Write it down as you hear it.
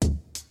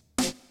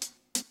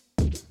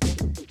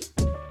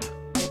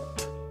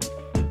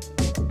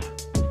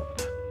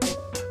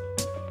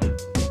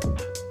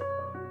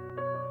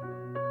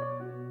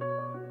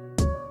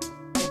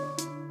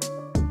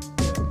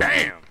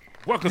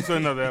Welcome to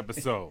another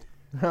episode.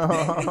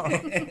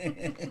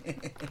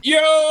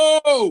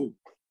 Yo!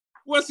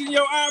 What's in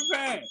your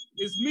iPad?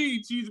 It's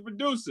me, Cheese the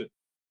Producer.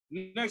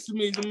 Next to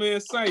me is the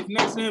man Syfe.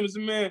 Next to him is the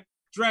man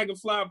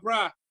Dragonfly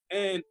Bra.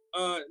 And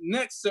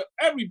next to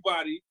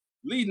everybody,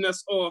 leading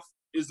us off,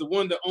 is the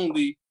one, the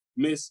only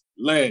Miss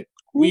Lad.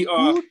 We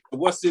are no,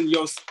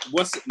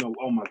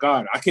 oh my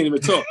God, I can't even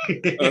talk.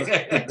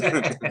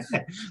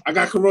 I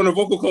got Corona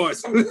vocal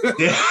cords. Oh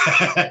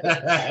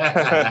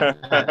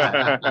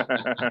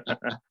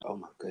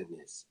my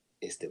goodness.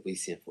 It's the We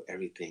Send for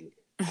Everything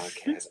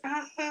podcast.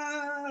 Wow.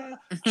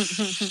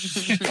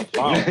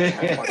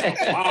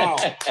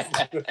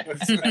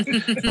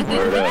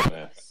 Word up,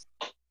 man.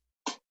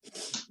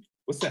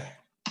 What's that?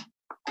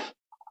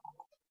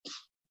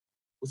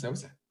 What's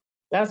that?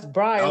 That's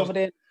Brian over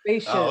there in the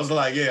spaceship. I was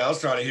like, I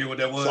was trying to hear what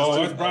that was. Oh,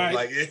 that's Brian.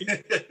 Like,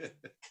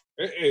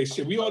 Hey,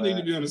 shit, we all need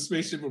to be on the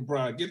spaceship with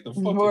Brian. Get the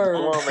fuck Come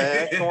on,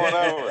 man. Come on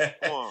over.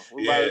 Come on.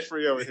 We virus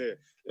free over here.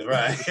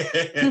 Right.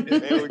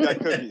 And we got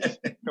cookies.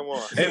 Come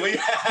on. Hey,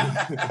 I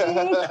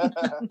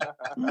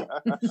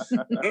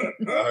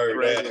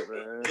heard that.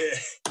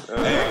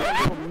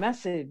 Little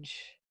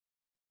message.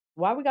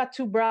 Why we got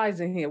two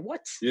brides in here?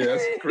 What? Yeah,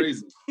 that's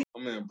crazy.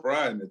 Oh man,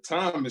 Brian, the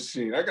time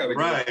machine. I gotta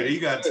Right,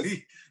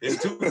 it's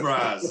two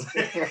brides.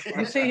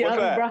 You see the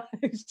other bride?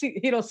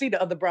 He don't see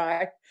the other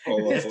bride.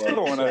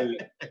 Hold on.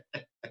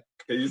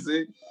 Can you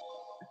see?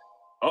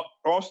 Oh,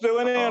 I'm still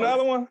in there. The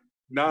other one?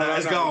 No,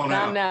 it's gone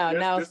now.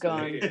 Now it's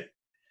gone.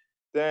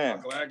 Damn.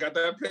 I'm glad I got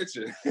that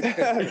picture.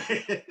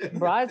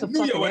 Bride's a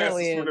fucking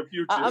alien.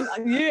 I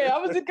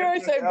was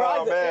encouraged to say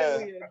bride's an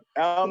alien.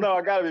 I don't know.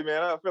 I gotta be,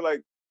 man. I feel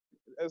like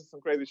that's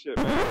some crazy shit,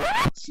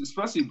 man.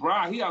 Especially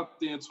Brian, he out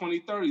there in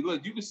 2030.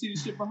 Look, you can see the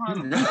shit behind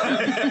him. Is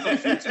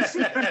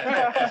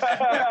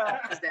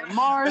that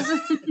Mars?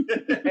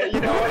 Hey,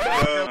 you know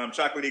what?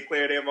 Chocolate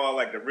Eclair, they're all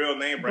like the real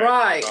name brand.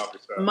 Right.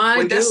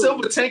 Wait, that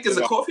silver tank is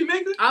a coffee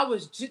maker? I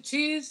was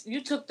Cheese.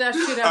 You took that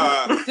shit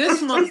out.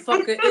 This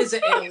motherfucker is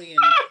an alien.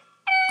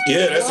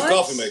 Yeah, that's a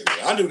coffee maker.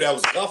 I knew that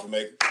was a coffee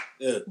maker.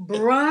 Yeah.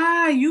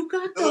 Bruh, you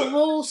got the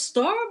whole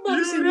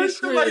Starbucks in this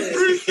shit. Like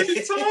 3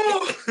 feet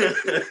tall.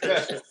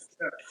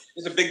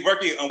 It's a big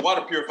Berkey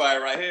water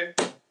purifier right here.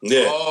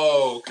 Yeah.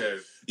 Oh, okay.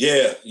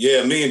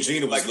 Yeah. Me and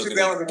Gina was like looking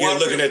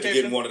at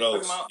getting one of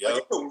those.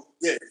 Yep.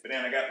 Yeah. But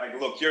then I got like a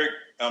little Keurig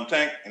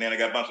tank, and then I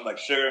got a bunch of like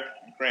sugar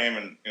and cream,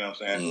 and you know what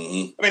I'm saying.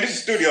 Mm-hmm. I mean, this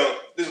is studio.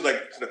 This is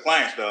like the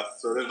client stuff.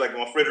 So there's like a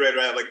refrigerator.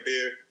 I have like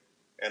beer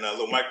and a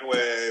little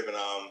microwave, and you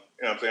know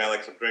what I'm saying. I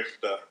like some drinks and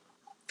stuff.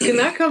 Can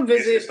I come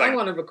visit? Like, I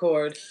want to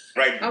record.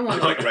 Right. I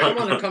want to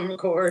come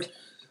record.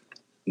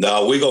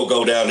 No, we gonna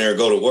go down there and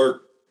go to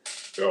work.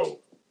 Yo.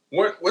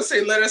 Once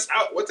they let us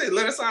out, out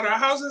of our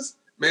houses,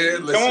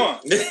 man, listen. Come on.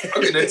 I'm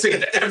getting that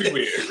ticket to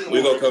everywhere.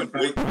 We gonna come.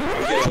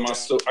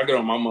 I get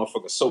on my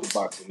motherfucking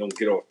soapbox and don't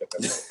get off that.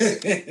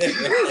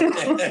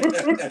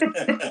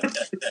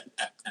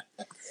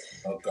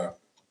 Okay.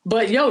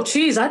 But yo,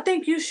 Cheese, I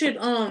think you should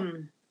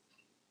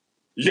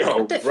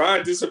Yo,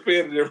 Brian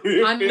disappeared and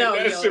everything. I know,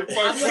 that yo. shit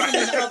I'm looking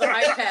at the other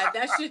iPad.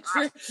 That shit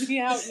tripped me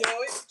out, yo.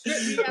 It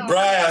tripped me out.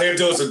 Brian out here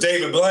doing some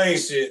David Blaine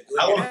shit.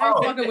 I ain't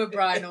fucking with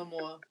Brian no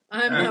more.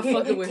 I'm not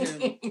fucking with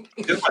him. You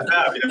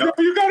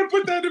gotta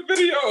put that in the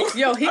video.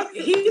 Yo,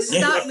 he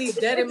stopped me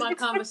dead in my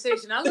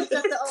conversation. I looked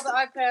at the other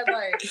iPad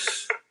like,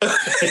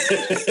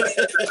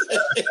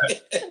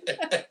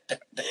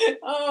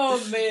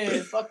 oh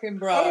man, fucking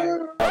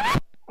Brian.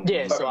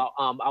 Yeah, so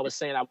I was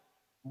saying I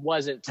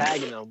wasn't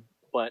tagging them,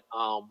 but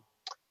I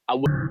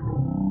would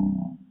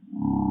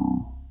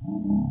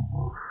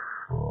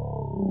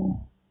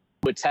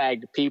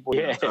tag the people.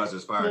 Yeah,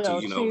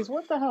 Cheese,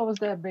 what the hell was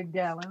that big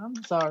gallon? I'm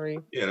sorry.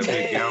 Yeah, the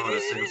big gallon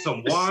of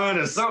some wine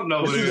or something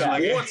over there.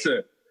 Like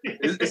water.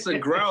 It's a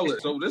growler.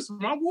 So this is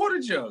my water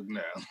jug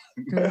now.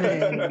 I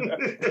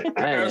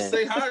gotta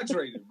stay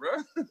hydrated, bro.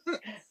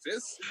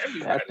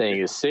 That thing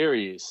is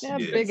serious. That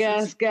big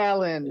ass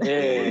gallon.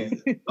 Yeah.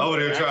 Over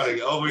here trying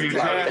to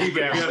keep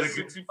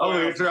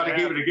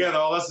it together.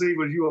 All I see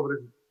was you over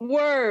there.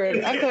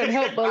 Word. I couldn't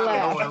help but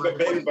laugh. The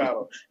baby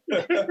bottle.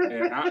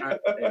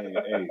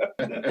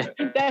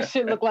 That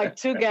shit looked like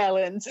 2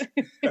 gallons.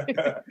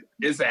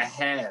 It's a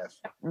half.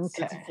 Okay.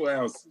 64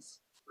 ounces.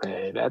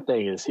 Man, that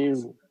thing is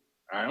huge.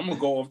 All right, I'm gonna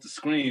go off the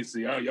screen so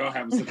y'all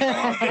having such a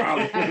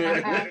problem.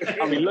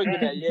 I mean, looking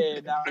at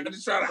I'm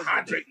just trying to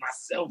hydrate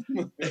myself.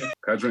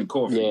 I drink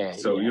coffee,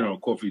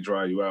 coffee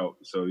dry you out.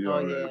 So you know,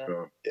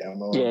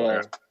 I'm on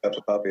that's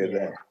a copy of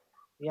that.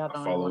 Y'all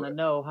don't want to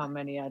know how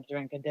many I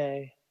drink a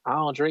day. I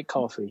don't drink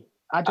coffee.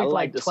 I drink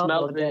like the 12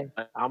 smell of it.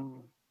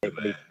 I'm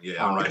right.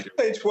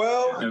 Say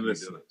 12. And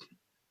listen.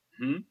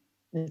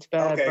 It's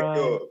bad. Okay, bro.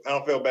 good. I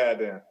don't feel bad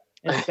then.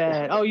 It's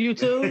bad. Oh, you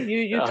too?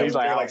 You too? He's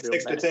like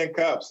 6 to 10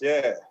 cups.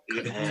 Yeah.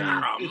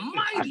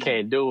 I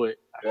can't do it.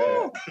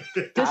 Yeah.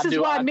 This is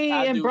why me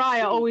and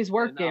Brian are always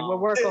working. We're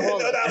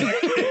workaholics.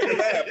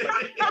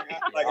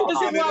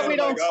 This is why we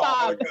don't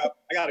stop.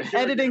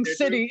 Editing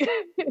City.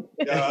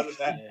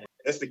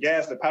 It's the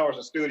gas that powers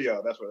the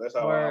studio. That's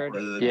how I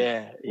operate.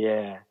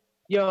 Yeah.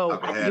 Yo,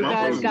 you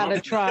guys gotta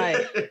try.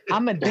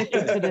 I'm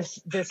addicted to this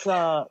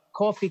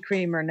coffee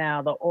creamer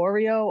now. The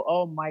Oreo.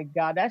 Oh my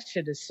god, that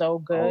shit is so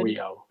good.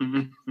 Oreo.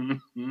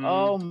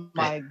 Oh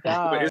my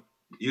god.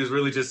 You was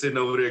really just sitting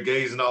over there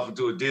gazing off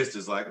into a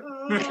distance, like,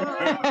 oh,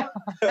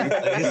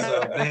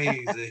 it's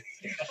amazing.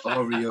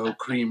 Oreo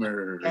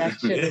creamer. That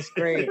shit is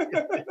great.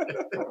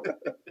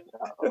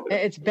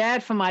 It's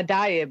bad for my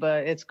diet,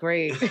 but it's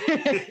great.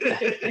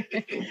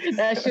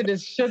 That shit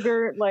is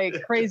sugar,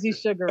 like crazy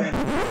sugar in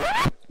it.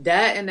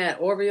 That and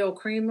that Oreo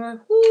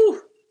creamer,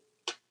 whoo!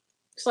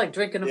 It's like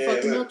drinking a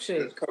fucking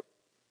milkshake.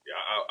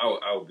 Yeah,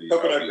 I would be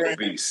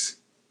obese.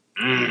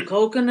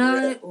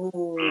 Coconut?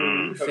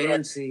 Ooh,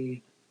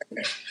 fancy.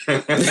 All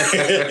the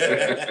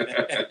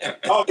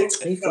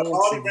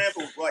brand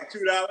for like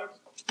 $2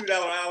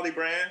 Aldi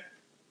brand.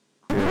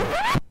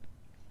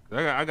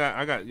 I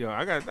got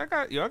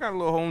a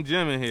little home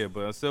gym in here,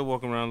 but I'm still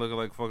walking around looking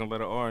like fucking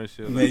letter R and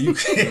shit. Man, you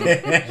can't.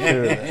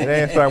 It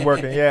ain't start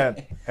working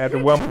yet. After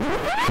one,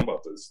 I'm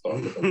about to start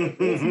looking like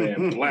this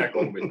man Black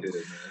over there,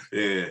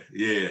 man.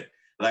 Yeah.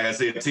 Like I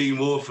said, Team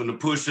Wolf and the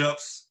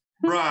push-ups.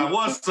 Brian,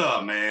 what's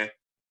up, man?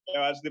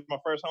 Yo, I just did my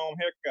first home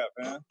haircut,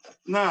 man.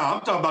 Nah,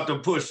 I'm talking about the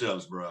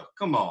push-ups, bro.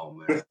 Come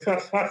on, man.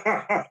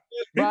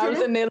 Brian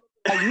was in there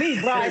like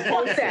me, Brian.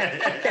 Fuck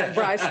that,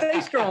 Brian.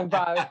 Stay strong,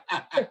 Brian.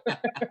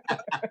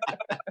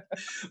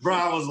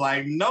 Brian was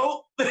like,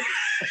 nope.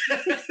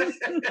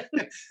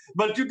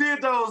 But you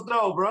did those,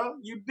 though, bro.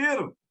 You did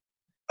them.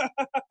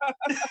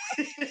 The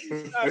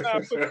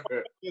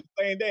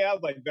same day, I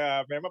was like,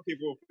 nah, man, my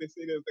people, they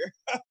see this.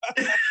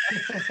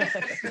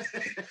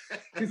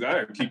 He's like, I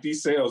gotta keep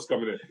these sales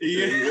coming in.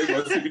 Yeah. They're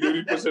gonna see me do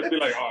these push-ups, be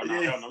like, oh,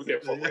 no, we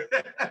can't fuck with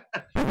it.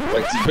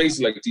 Like,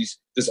 basically, like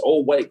this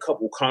old white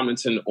couple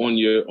commenting on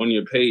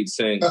your page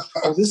saying,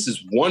 oh, this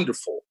is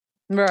wonderful.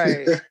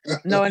 Right.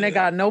 No, and they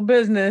got no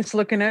business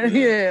looking at it.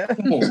 Yeah.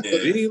 Come on,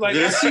 man. Like,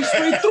 I see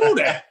straight through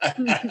that.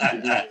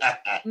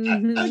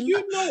 Like,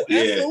 you know,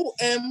 Ethel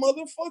and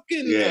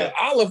motherfucking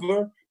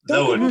Oliver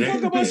don't give a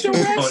fuck about your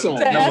rap song.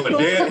 Dad.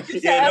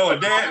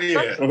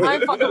 Yeah.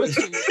 I'm fucking with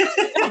you.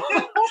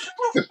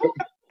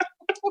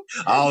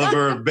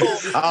 Oliver and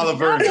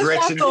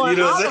Gretchen, you know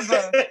what I'm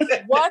saying?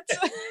 What?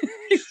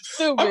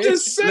 I'm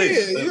just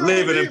saying.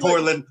 Living in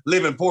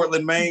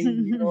Portland,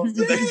 Maine. You know what I'm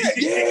saying?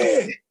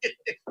 Yeah.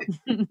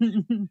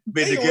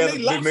 Been together,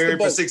 been married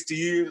for 60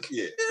 years.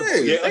 Yeah.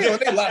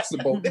 They lobster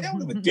boat. They don't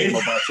give a damn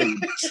about your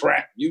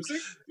trap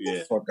music. Yeah. Get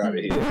the fuck out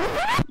of here.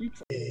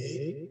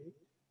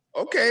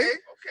 Okay.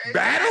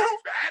 Battle.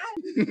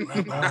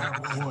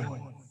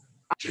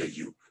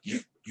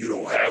 You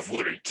don't have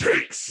what it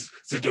takes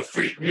to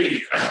defeat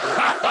me.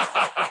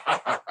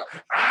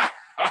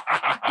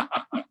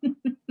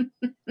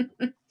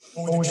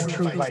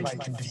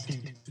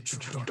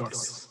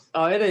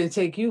 Oh, it didn't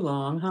take you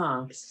long,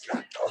 huh?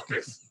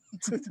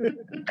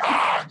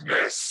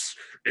 Darkness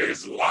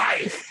is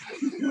life.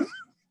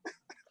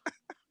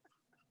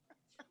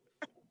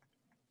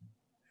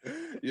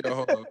 Yo,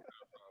 hold on.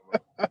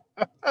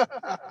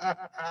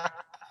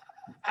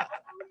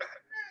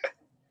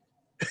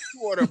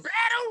 For the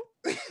battle?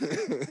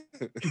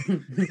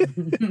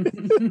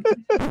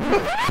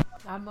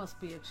 I must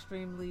be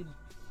extremely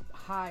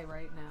high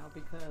right now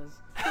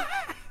because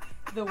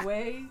the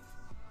way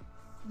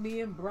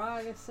me and Bri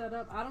are set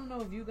up, I don't know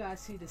if you guys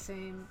see the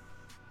same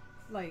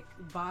like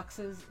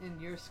boxes in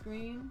your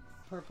screen,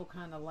 purple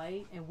kind of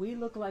light, and we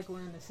look like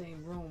we're in the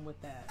same room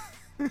with that.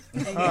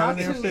 And y'all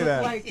two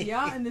look like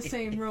y'all in the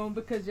same room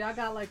because y'all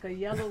got like a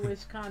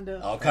yellowish kind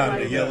of all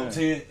kind of yellow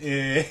tint.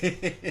 Yeah.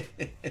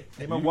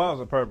 My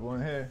walls are purple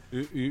in here.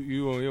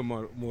 You on your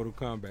Mortal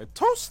Kombat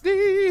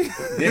toasty.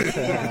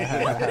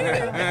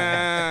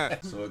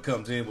 So it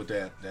comes in with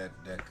that hue.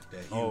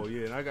 Oh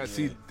yeah, and I got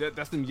see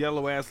that's them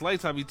yellow ass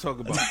lights I be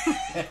talking about.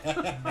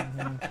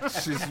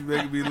 Shit's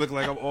making me look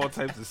like I'm all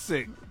types of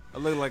sick. I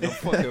look like a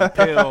fucking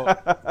pale,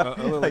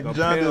 I look like a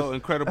pale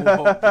Incredible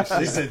Hulk.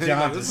 She said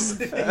jaundice.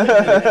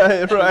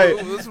 Right.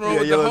 What's wrong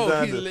with the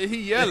Hulk?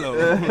 He yellow.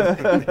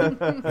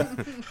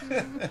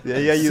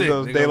 Yeah, use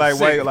those daylight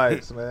white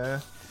lights,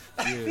 man.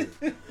 Yeah.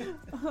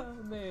 Oh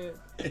man.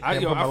 I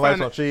put my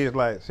lights on cheese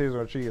lights. Here's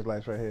our cheese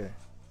lights right here.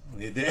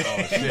 It did.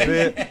 Oh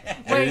shit.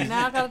 Wait,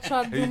 now I gotta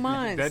try to do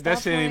mine. That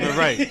shit ain't even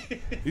right.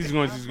 He's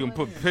gonna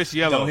put piss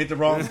yellow. Don't hit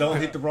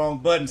the wrong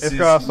button. It's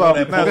called soft.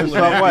 It's soft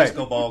white.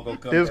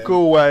 It's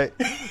cool white.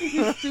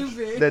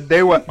 Stupid. That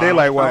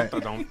daylight white.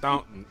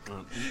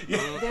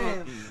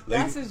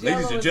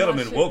 Ladies and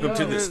gentlemen, welcome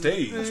to the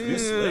stage.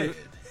 Miss Sled.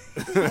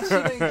 That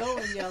shit ain't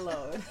going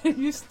yellow.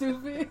 You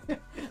stupid.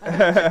 Nah,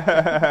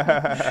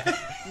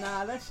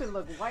 that shit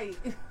look white.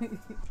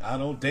 I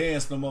don't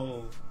dance no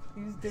more.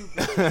 You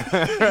stupid.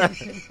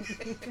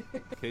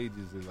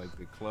 Cages in like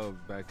the clubs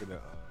back in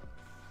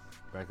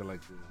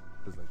like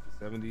the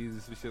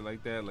 70s and shit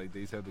like that. Like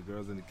they used to have the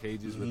girls in the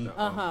cages with the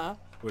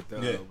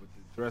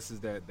dresses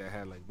that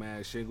had like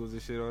mad shingles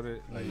and shit on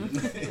it. Like,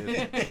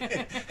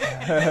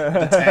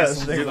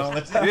 Tassels and all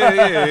that.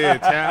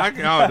 Yeah. I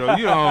don't know.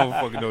 You don't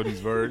fucking know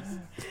these words.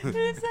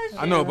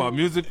 I know about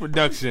music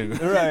production.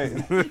 Right.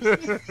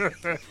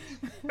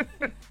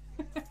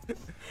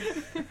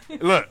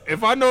 Look,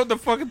 if I know what the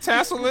fucking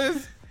tassel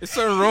is, it's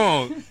something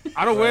wrong.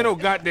 I don't wear no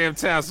goddamn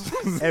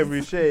tassels.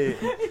 Every shade.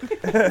 Hey,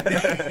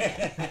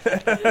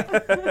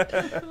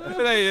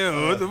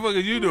 yo, what the fuck are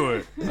you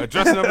doing?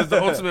 Dressing up as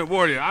the Ultimate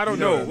Warrior. I don't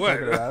know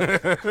what.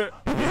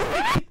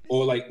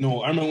 Or like,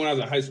 no, I remember when I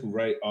was in high school,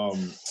 right?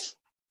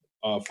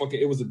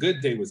 It Was a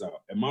Good Day was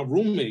out, and my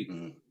roommate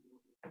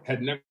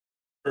had never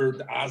heard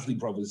the Osley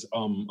Brothers,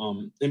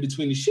 In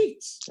Between the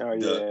Sheets. Oh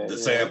yeah, the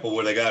sample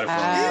where they got it from.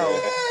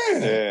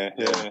 Yeah.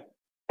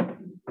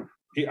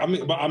 I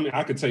mean,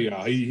 I could tell you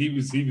how he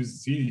was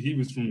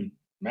from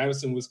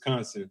Madison,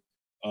 Wisconsin.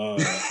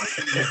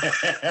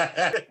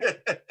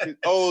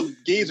 Old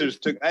geezers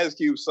took Ice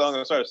Cube's song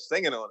and started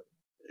singing on it.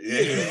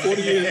 Yeah,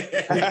 20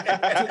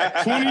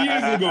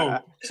 years ago.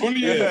 20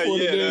 years before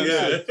the damn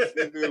shit.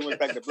 This dude went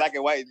back to black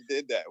and white and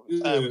did that.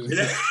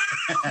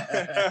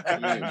 I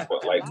mean,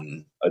 but like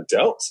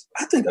adults,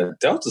 I think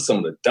adults are some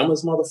of the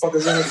dumbest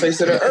motherfuckers on the face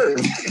of the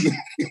earth.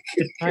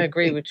 I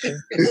agree with you.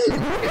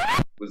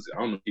 I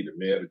don't know if he's the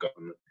mayor of the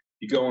government.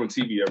 He go on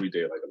TV every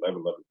day, like 11:30,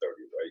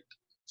 right?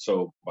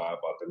 So by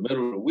about the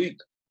middle of the week,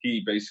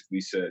 he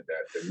basically said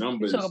that the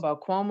numbers. You talk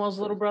about Cuomo's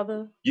little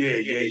brother? Yeah.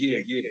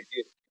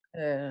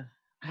 Yeah.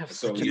 I have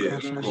so such a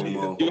crush on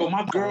him. Yo,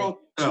 my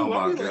girl. Oh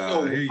my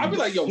God. I'd be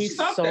like, yo, he's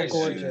stop so that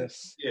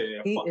gorgeous. Shit.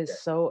 Yeah, he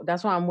is so.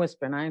 That's why I'm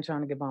whispering. I ain't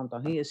trying to get bombed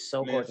on. He is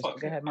so gorgeous. Go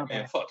ahead, my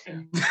man. Fuck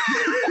him.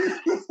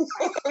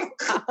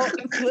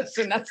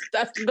 Listen, that's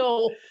the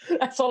goal.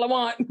 That's all I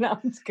want. No,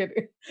 I'm just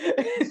kidding.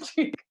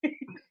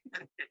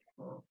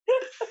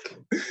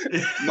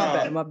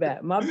 My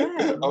bad. Nah,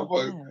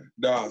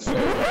 so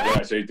I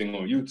watch everything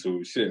on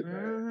YouTube. Shit,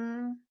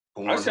 man.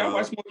 I watch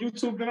more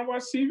YouTube than I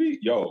watch TV.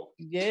 Yo.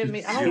 Yeah,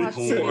 me. I don't watch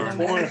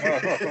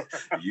TV.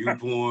 You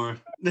porn.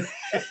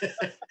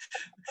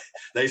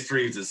 They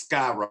streams are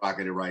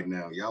skyrocketing right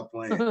now. Y'all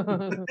playing.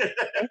 But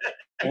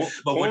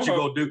what you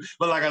gonna do?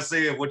 But like I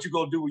said, what you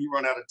gonna do when you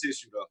run out of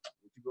tissue though?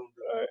 What you gonna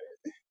do?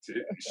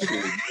 Shit,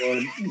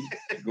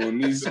 gonna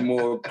need some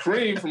more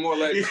cream from all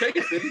that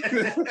chicken.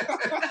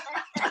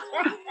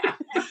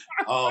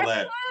 All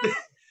that.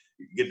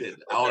 Get that,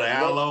 all the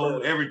aloe,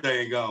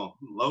 everything gone.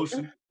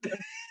 Lotion.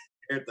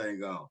 Everything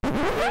gone.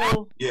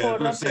 Yeah, I'm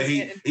gonna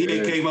say he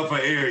ain't came up for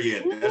air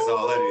yet. That's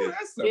all that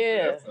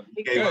is.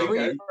 He got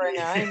right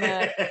now. I ain't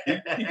mad.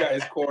 He got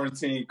his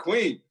quarantine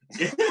queen.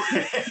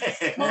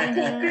 My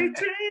quarantine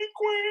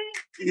queen.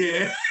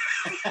 Yeah.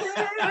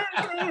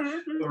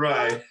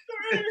 Right.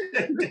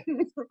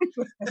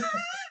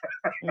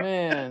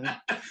 Man.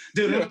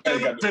 No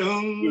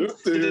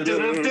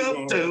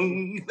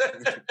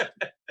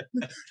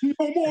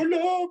more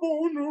love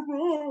on the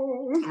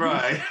road.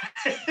 Right.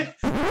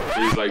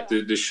 He's like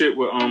the shit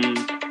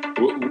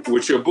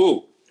with your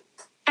boo.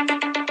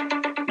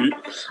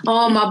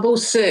 Oh, my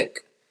boo's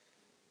sick.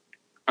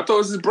 I thought it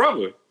was his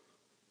brother.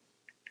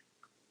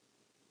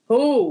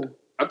 Who?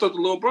 I thought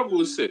the little brother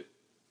was sick.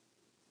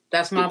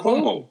 That's my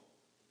boo.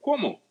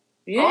 Cuomo.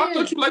 Yeah. Oh, I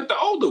thought you liked the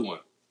older one.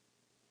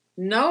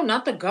 No,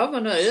 not the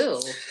governor.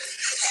 Ew.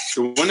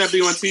 The one that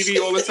be on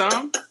TV all the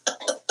time?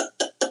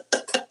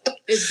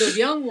 It's the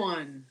young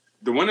one.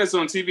 The one that's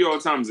on TV all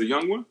the time is the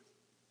young one?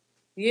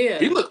 Yeah.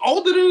 He look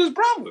older than his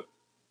brother.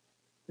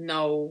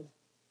 No.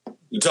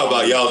 You talk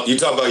about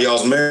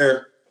y'all's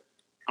mayor?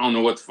 I don't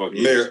know what the fuck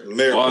he is.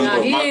 Mayor. All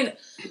I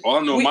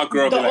know, my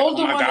girl be like, oh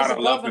my God, I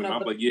love him.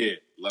 I'm like, yeah,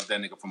 love that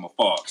nigga from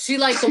afar. She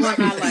like the one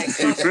I like.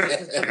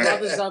 The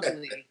brother's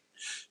ugly.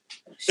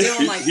 She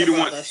don't like the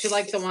brother. She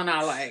like the one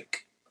I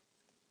like.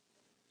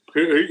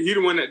 He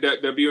the one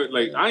that be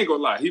like, I ain't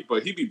gonna lie, he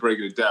be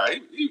breaking it down.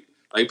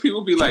 Like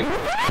people be like,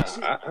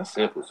 I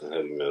sample some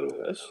heavy metal.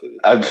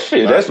 That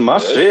shit. That's my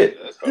shit.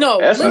 No,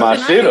 that's my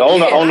shit.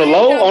 On the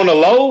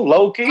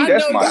low key.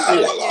 That's my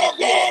shit.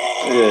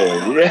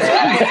 Yeah.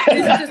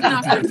 It's just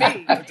not for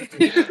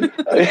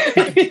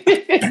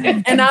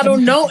me. And I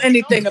don't know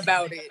anything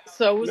about it,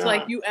 so it was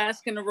like you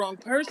asking the wrong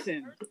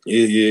person.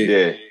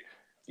 Yeah.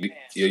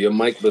 Your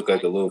mic look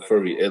like a little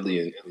furry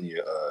alien in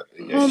your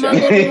shot. My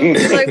little.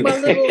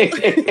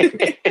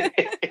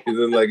 It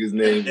look like his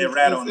name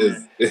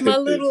is my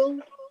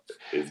little.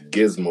 It's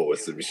Gizmo or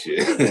some shit.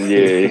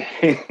 Yeah.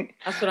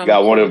 That's what I'm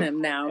got calling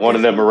him now. One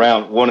of them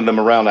around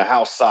the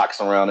house socks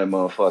around that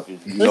motherfucker.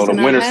 You know the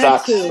winter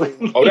socks.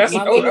 That's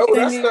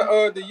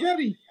the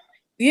Yeti.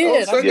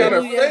 Yeah, so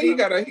he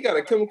got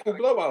a chemical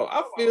blowout.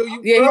 I feel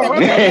you. Yeah, bro.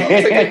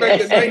 Take it back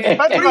to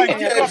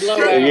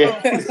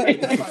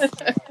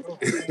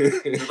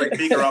It's like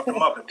Beaker off the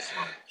Muppets.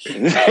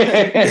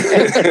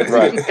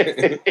 Right.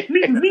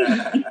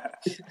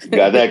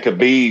 Got that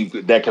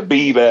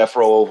Khabib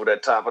afro over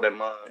that top of that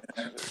mug.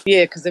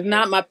 Yeah, because if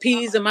not, my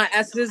P's and my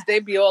S's, they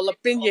be all up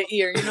in your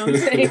ear. You know what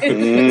I'm saying?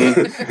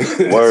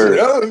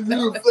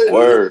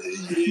 Word.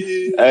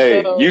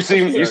 Hey, you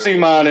see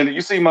mine in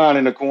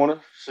the corner.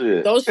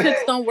 Shit. Those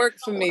shits don't work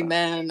for me,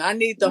 man. I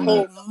need the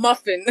whole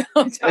muffin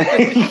on top of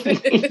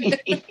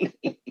the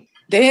shit.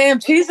 Damn,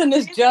 cheese in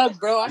this jug,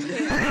 bro. I can't.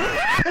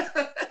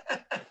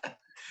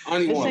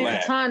 This ain't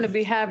the time to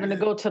be having to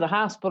go to the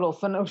hospital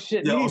for no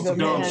shit. Yeah, on either, some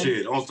dumb man.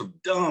 shit. On some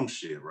dumb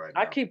shit right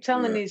now. I keep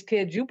telling these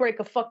kids, you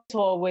break a fuck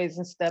tallways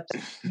and steps,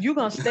 you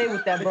gonna stay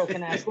with that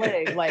broken ass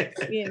leg like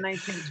in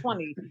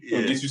 1920.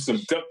 Gonna get you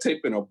some duct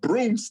tape and a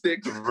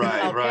broomstick.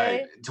 Right,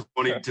 right.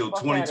 Till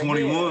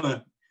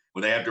 2021,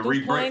 when they have to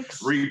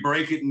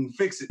re-break it and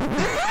fix it.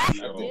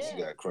 I think she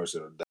got crushed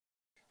on the.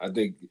 I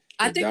think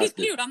he's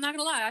cute. I'm not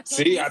gonna lie.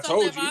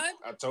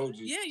 I told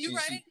you. Yeah, you're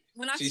right.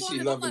 When I saw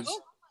him, I'm like,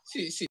 oh.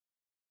 She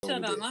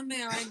shut up, my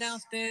man right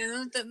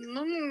downstairs. You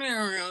know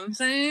what I'm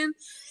saying?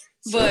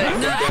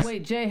 But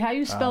wait, Jay, how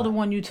you spell the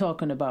one you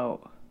talking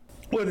about?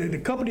 Well, the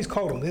company's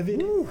called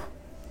Livid.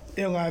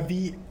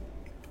 Livid.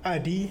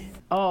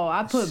 Oh,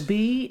 I put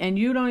B, and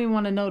you don't even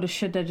want to know the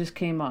shit that just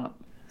came up.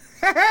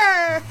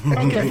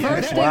 The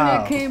first thing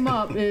that came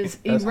up is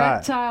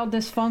erectile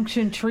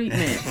dysfunction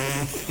treatment.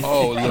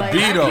 Oh, libido. Like,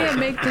 I can't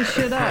make this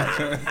shit up.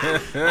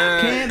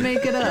 Can't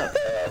make it up.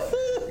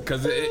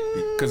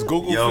 Because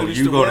Google. Yo,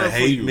 you gonna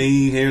hate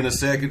me here in a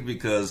second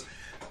because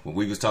when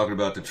we was talking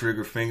about the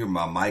trigger finger,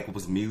 my mic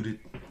was muted.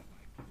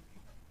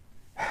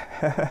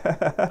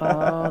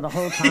 The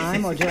whole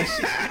time, or just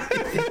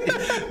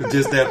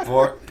that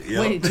part? Yep.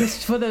 Wait,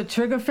 just for the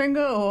trigger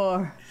finger,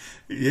 or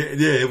yeah,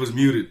 it was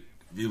muted.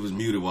 It was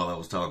muted while I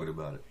was talking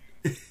about it.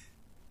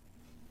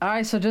 All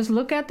right, so just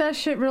look at that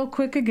shit real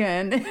quick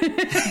again. And be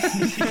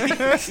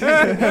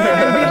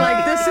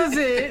like, this is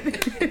it.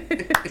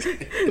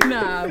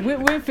 Nah,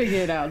 we'll figure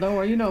it out. Don't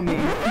worry, you know me.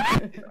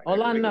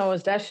 All I know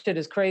is that shit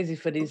is crazy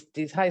for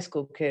these high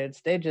school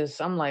kids.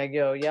 I'm like,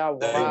 yo, y'all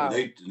wow.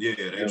 They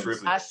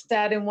tripping. I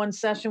sat in one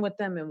session with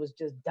them and was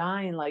just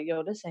dying like,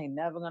 yo, this ain't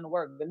never gonna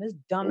work. And this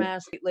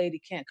dumbass lady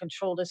can't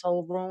control this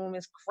whole room.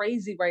 It's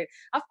crazy, right?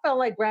 I felt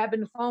like grabbing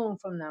the phone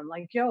from them,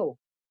 like, yo,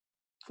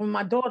 from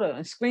my daughter,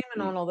 and screaming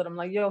on all of them,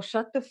 like, yo,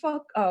 shut the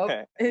fuck up.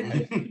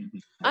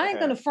 I ain't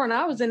gonna front.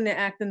 I was in there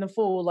acting the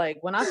fool. Like,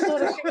 when I saw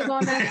that shit was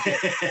on that shit,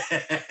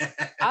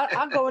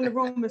 I go in the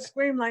room and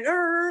scream like,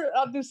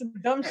 I'll do some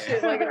dumb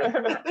shit like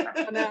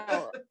an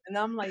hour. And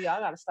I'm like, yo, I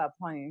gotta stop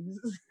playing.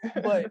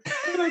 But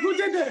like, who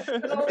did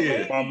that?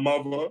 Yeah, my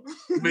mother.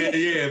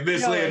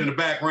 Miss Land in the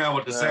background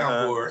with the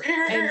soundboard.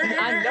 And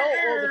I know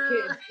all the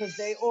kids because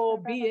they all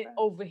be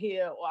over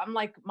here. I'm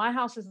like, my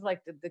house is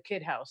like the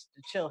kid house,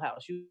 the chill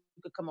house. You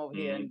could come over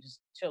here and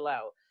just chill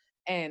out.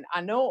 And I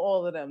know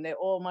all of them. They're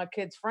all my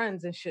kids'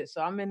 friends and shit.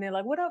 So I'm in there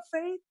like, what up,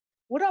 Faith?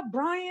 What up,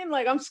 Brian?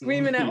 Like, I'm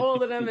screaming at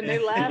all of them and they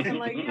laughing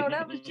like, yo,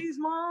 that was G's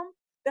mom.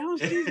 That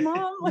was G's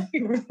mom. Like,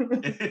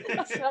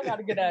 I said, I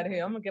gotta get out of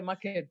here. I'm gonna get my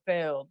kid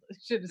failed.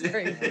 This shit is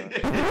crazy.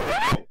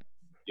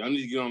 Y'all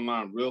need to get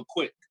online real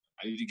quick.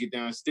 I need to get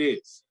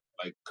downstairs.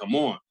 Like, come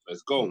on,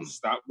 let's go.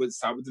 Stop with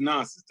the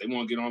nonsense. They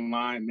want to get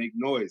online and make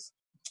noise.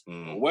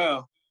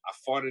 Well, I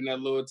farted in that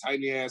little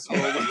tiny ass hole.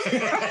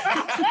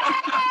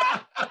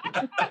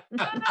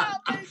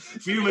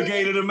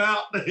 Fumigated them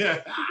out.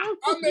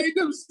 I made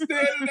them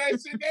stand in that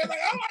shit. They're like,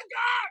 oh my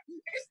God,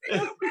 this thing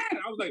so bad.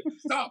 I was like,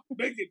 stop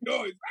making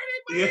noise.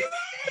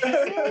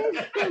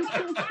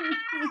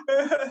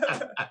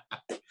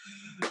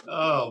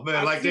 Oh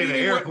man, like they're in an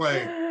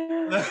airplane.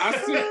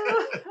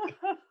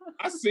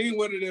 I seen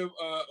one of them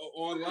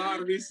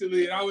online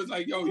recently, and I was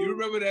like, "Yo, you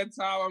remember that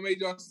time I made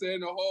y'all stand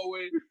in the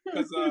hallway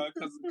because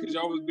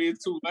y'all was being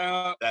too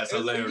loud?" That's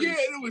hilarious. Like, yeah,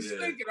 it was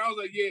stinking. I was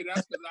like, "Yeah,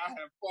 that's because I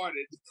have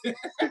farted."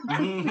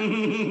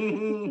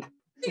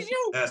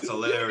 That's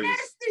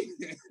hilarious.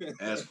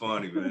 That's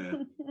funny,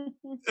 man.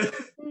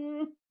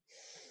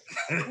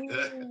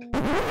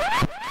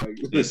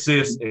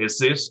 Sis,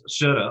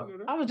 shut up.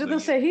 I was just gonna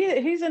say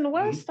he's in the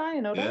West. I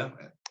didn't know that.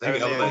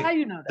 Yeah, how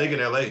you know that? Think in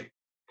LA.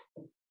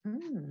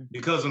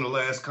 Because in the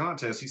last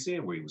contest, he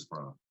said where he was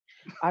from.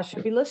 I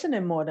should be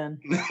listening more then.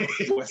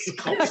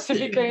 I should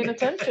be paying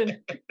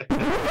attention.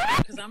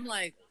 Because I'm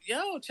like,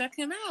 yo, check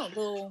him out,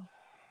 little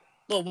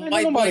white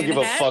boy. Nobody give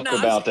a fuck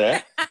about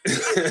that.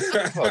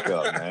 Fuck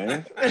up,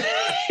 man.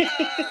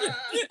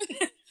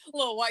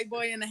 Little white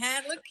boy in the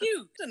hat, look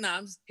cute. No,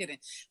 I'm just kidding.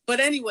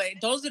 But anyway,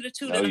 those are the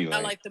two that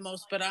I like the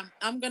most. But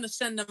I'm gonna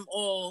send them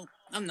all.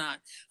 I'm not.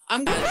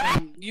 I'm gonna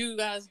send you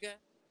guys get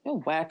your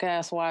whack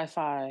ass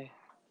Wi-Fi.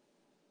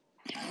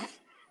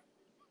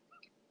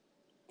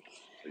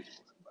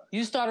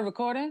 You started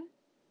recording?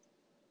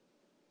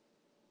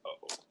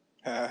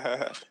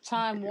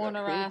 Time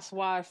Warner ass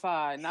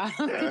Wi-Fi. Nah.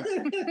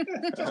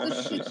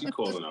 Oh shit, she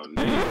calling out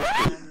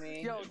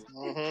names.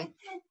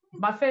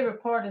 My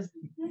favorite part is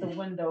the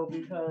window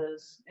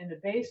because in the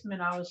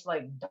basement I was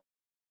like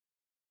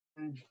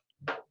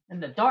in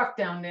the dark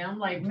down there. I'm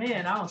like,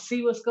 man, I don't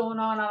see what's going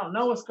on. I don't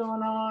know what's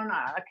going on.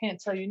 I can't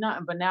tell you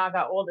nothing. But now I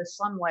got all this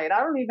sunlight.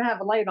 I don't even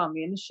have a light on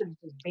me, and this shit is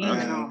just beaming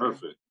on me.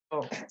 Perfect.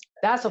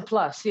 that's a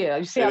plus. Yeah,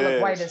 you see, I look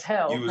white as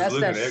hell. You was That's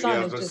looking that at, sun.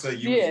 I was Is gonna just, say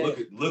you was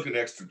looking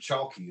extra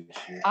chalky and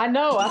shit. I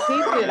know. I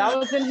peeped it. I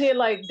was in here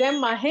like, then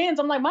my hands.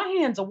 I'm like, my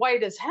hands are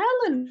white as hell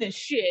in this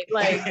shit.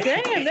 Like,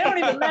 damn, they don't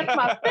even match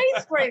my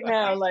face right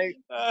now. Like,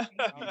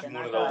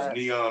 one of those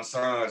neon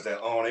signs,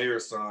 that on-air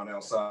sign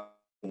outside.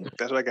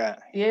 That's what I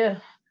got. Yeah,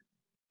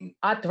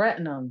 I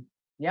threaten them.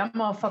 Y'all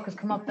motherfuckers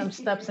come up them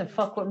steps and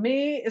fuck with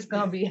me, it's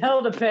gonna be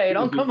hell to pay.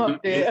 Don't come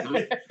up there.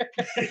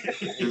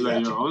 He's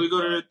like, yo, only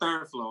go to the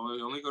third floor.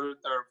 Only go to the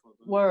third floor.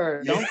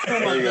 Word, don't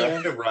come up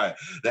there. Right.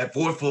 That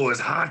fourth floor is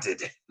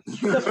haunted.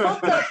 The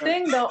fucked up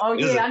thing though, oh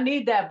yeah, I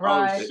need that,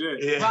 Bride. Oh,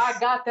 shit. Yeah. Bride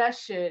got that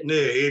shit.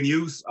 Yeah, in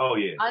use. Oh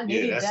yeah. I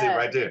need that's that. it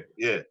right there.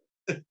 Yeah.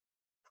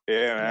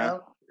 Yeah, man.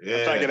 Yeah.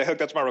 I'm trying to get it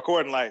hooked up to my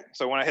recording light.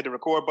 So when I hit the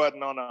record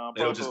button on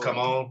it'll just come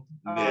on.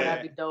 Oh,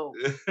 that'd be dope.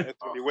 It's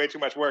gonna be way too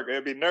much work.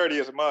 It'd be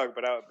nerdy as a mug,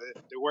 but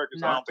the work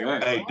is I don't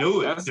think. Hey,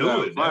 do it.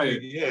 Do it. Fire.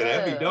 That'd be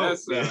dope.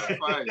 That's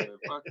fire.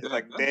 It's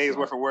like days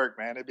worth of work,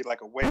 man. It'd be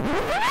like a wait.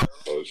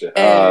 Oh shit.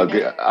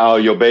 Oh,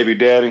 your baby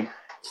daddy.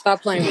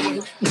 Stop playing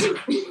with me.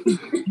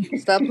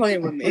 Stop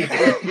playing with me.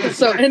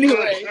 So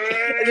anyway,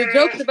 the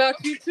joke's about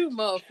you too,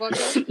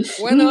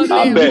 motherfucker. Went on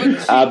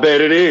there. I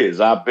bet it is.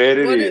 I bet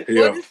it is.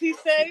 What does he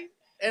say?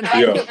 And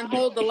I couldn't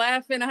hold the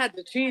laugh in. I had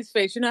the cheese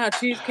face. You know how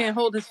cheese can't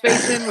hold his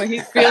face in when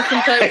he feels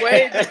some type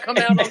way to come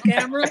out on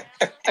camera?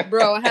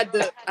 Bro, I had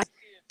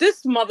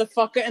this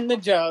motherfucker in the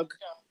jug.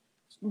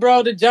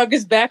 Bro, the jug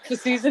is back for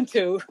season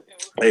 2.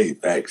 Hey,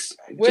 facts.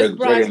 Where's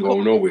Bry's ain't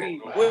going nowhere.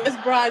 Where's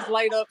Bry's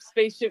light up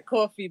spaceship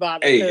coffee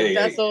bottle?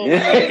 That's all.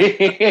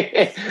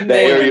 The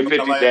Area 50,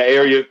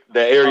 the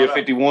Area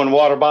 51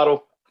 water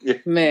bottle.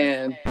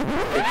 Man.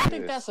 I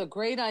think that's a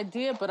great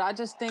idea, but I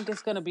just think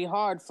it's gonna be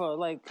hard for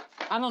I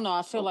don't know.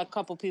 I feel like a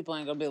couple people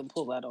ain't gonna be able to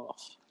pull that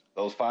off.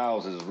 Those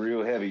files is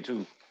real heavy too. You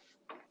know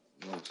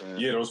what I'm saying?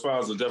 Yeah, those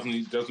files are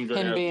definitely very Him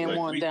heavy. being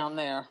one down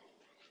there.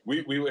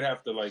 We would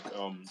have to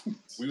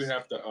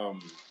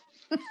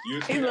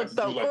He looked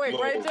up quick,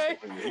 right, Jay?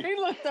 He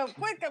looked up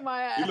quick at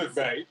my ass. He looked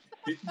back.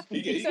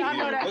 He said, I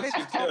know that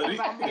bitch talking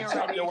about me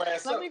already.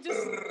 Let me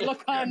just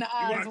look her in the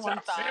eyes one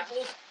time.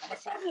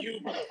 You,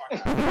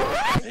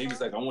 motherfucker. And he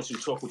was like, I want you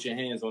to talk with your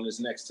hands on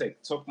this next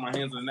take. Talk with my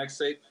hands on the next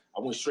take.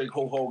 I went straight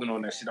Hulk Hogan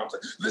on that shit. I was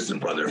like, listen,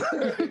 brother.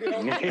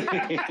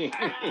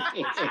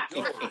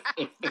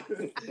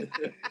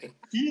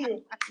 Yeah.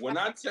 When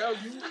I tell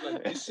you,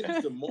 this shit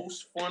is the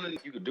most fun and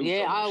you could do.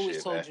 Yeah, I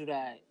always told you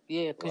that.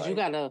 Yeah, because you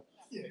got a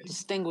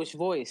distinguished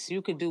voice.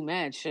 You could do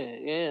mad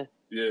shit. Yeah.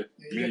 Yeah,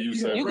 you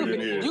said you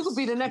could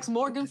be the next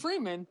Morgan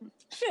Freeman.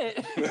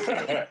 Shit.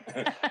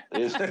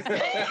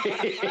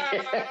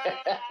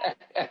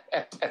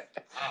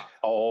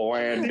 Oh,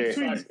 Andy.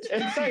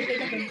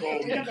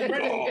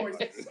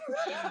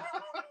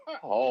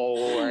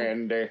 Oh,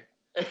 Andy.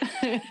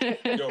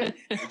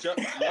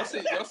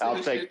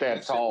 I'll take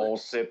that tall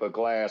sip of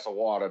glass of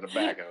water in the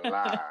back of the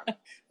line.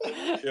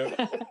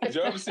 Did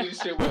you ever see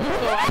this shit? You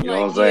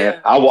know what I'm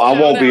saying? I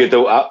won't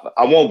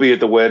be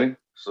at the wedding.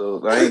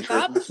 So I ain't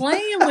Stop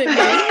playing with me.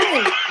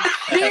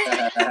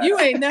 Shit. You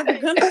ain't never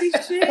gonna see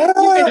shit.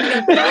 You ain't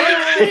never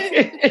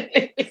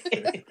shit.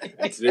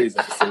 Today's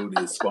episode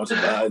is sponsored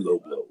by Low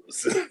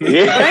Blows.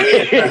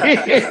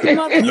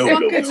 Low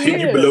Blows. Keep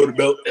you below the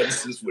belt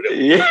emphasis with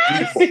it.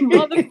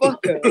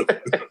 Motherfucker.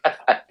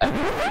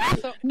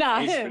 Nah,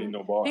 him.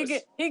 No bars.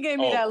 He gave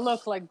me that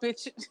look like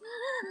bitch.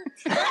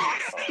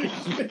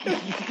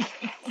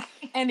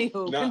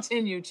 Anywho,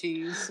 continue,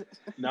 Cheese.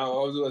 Now I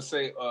was gonna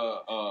say,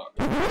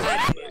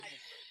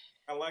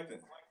 I liked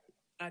it.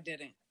 I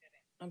didn't.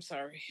 I'm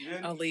sorry.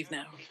 I'll leave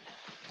now.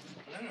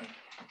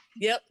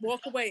 Yep,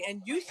 walk away.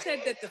 And you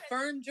said that the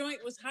Fern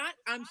joint was hot.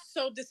 I'm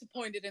so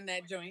disappointed in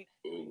that joint.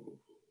 Ooh.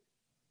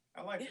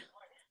 I like it.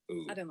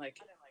 Ooh. I didn't like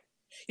it.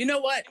 You know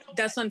what?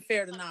 That's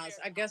unfair to Nas.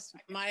 I guess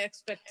my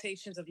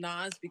expectations of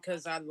Nas,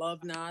 because I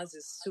love Nas,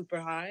 is super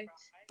high.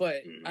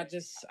 But I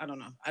don't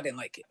know. I didn't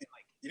like it.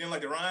 You didn't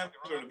like the rhyme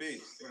or the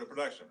beat or the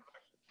production?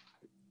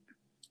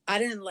 I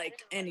didn't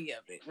like any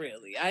of it,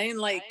 really. I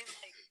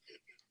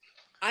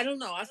don't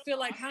know. I feel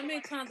like how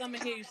many times I'm going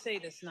to hear you say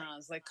this,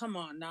 Nas? Like, come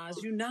on,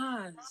 Nas. You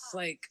Nas.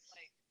 Like,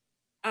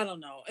 I don't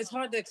know. It's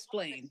hard to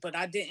explain, but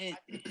I didn't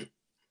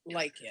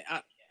like it.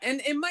 And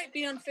it might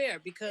be unfair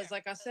because,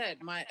 like I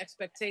said, my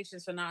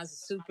expectations for Nas is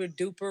super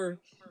duper.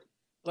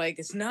 Like,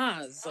 it's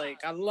Nas.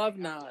 Like, I love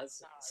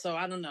Nas. So,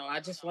 I don't know.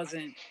 I just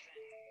wasn't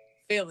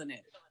feeling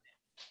it.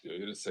 Yo,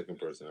 you're the second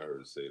person I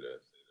heard say that.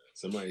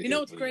 Somebody. You know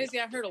what's crazy?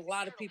 I heard a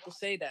lot of people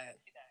say that.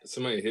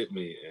 Somebody hit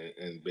me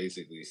and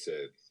basically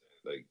said,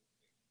 like,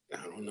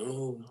 I don't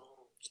know.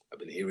 I've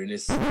been hearing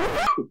this.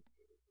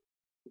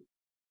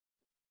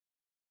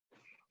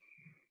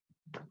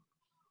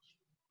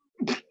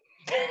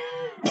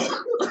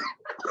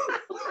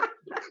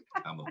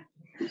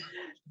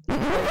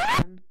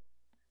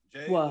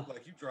 Jay, What? look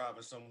like you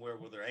driving somewhere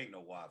where there ain't no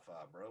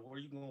Wi-Fi, bro. Where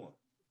you going?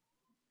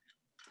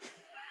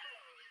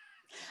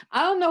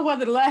 I don't know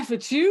whether to laugh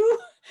at you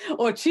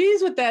or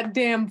Cheese with that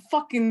damn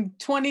fucking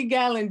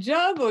 20-gallon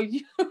jug, or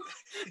you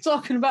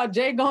talking about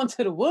Jay going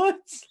to the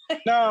woods.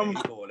 No,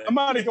 I'm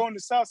already going to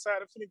the south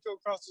side. I'm finna go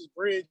across this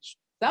bridge.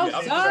 South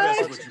I'm side?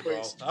 just messing with you,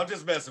 bro. I'm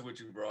just messing with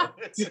you, bro.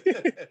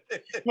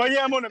 Well,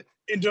 yeah, I'm on the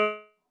enjoy.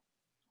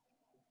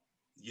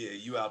 Yeah,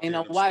 you out Ain't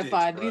there. no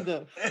Wi-Fi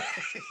either.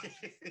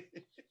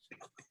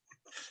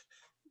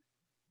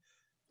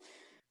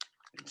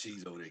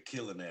 Cheese over there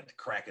killing that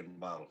cracking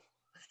bottle.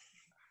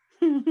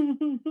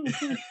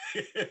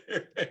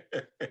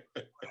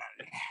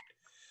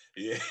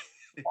 Yeah.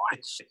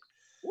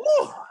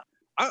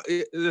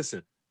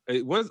 Listen.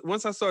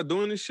 Once I start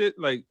doing this shit,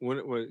 like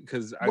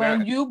because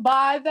when you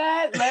buy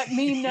that, let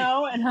me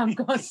know, and I'm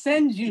gonna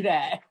send you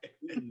that.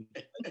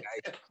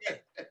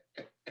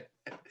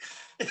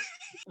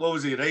 What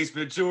was it, Ace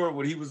Ventura,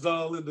 when he was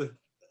all in the?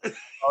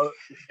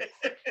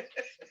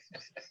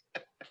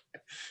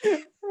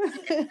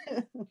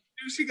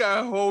 She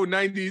got a whole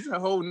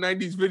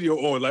 90s video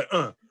on, like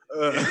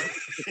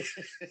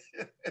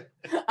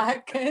I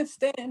can't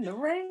stand the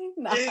rain.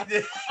 Nah.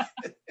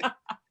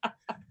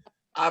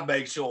 I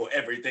make sure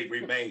everything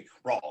remains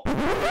raw.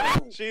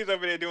 She's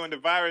over there doing the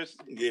virus.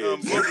 Yeah.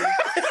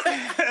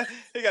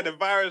 He got the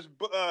virus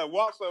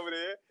walks over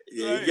there.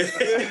 Yeah.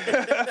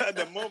 Right?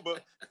 The Mumba.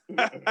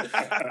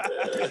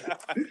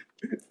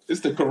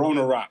 It's the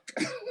Corona rock.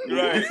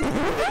 Right.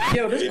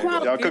 Yo, this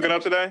crowd. Y'all cooking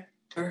up today?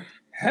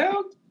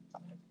 Hell.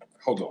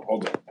 Hold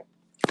on.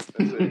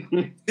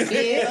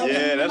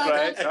 Yeah, that's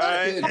right. All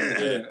right.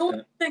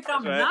 You think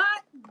I'm right.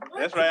 not?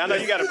 That's right. I know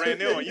you got a brand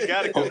new one. You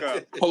got to cook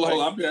up. Hold on.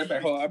 I'll be right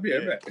back. I'll be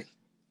right back.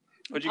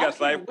 What you got,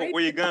 Syph?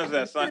 Where your guns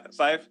at,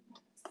 Syph?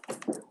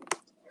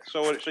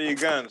 Show your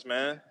guns,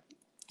 man.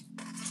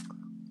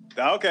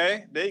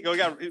 Okay, there you go.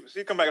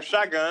 She come back with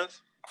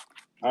shotguns.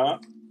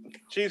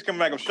 She's coming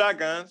back with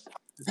shotguns.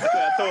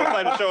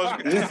 I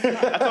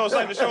told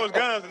Syph to show his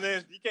guns, and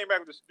then he came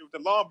back with the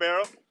long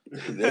barrel.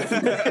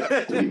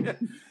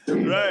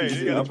 Right,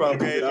 you got the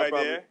right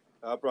there.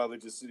 I'll probably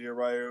just sit here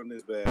right here on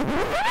this bed. Oh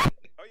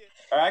yeah.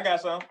 All right, I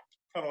got some.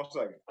 Hold on a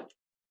second.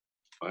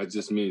 That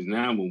just means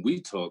now when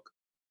we talk,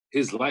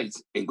 his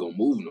lights ain't gonna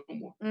move no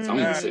more. So I'm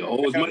gonna say,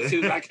 as much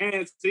as I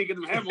can, see get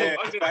them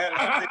headphones.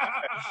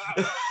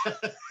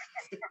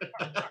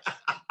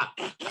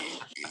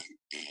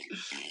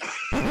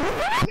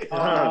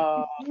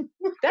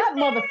 That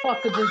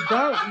motherfucker just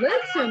don't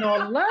listen or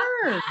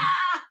learn.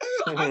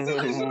 I did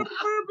this on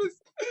purpose.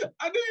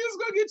 I knew you was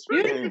gonna get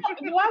triggered.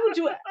 Why would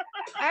you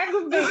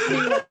aggravate me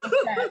like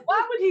that? Why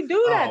would he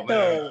do that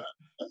though?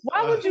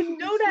 Why would you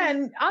do that?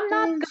 And I'm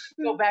not gonna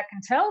go back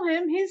and tell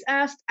him. He's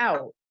asked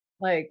out.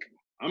 Like,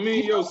 I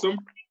mean, yo,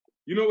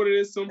 you know what it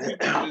is? Some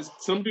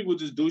people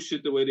just do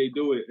shit the way they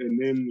do it, and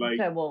then like,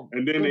 okay, well,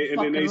 and then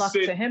they luck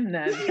sit. to him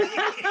then.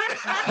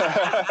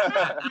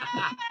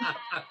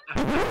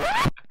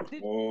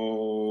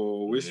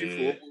 Oh, where's she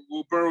from?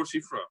 What borough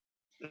she from?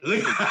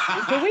 Did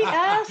we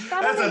ask?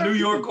 That's a New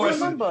York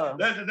question.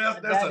 That's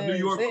a New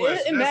York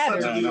question. It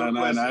matters. No,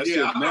 I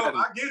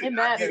get it. It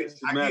matters.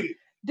 I get it.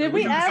 Did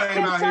we ask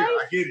him?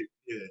 I get it.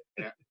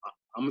 Yeah.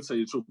 I'm gonna tell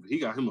you the truth. He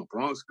got him a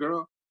Bronx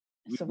girl.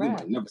 We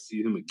might never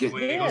see him again.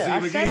 Yeah,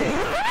 I said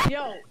it.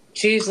 Yo,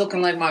 She's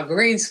looking like my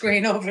green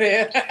screen over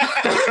there.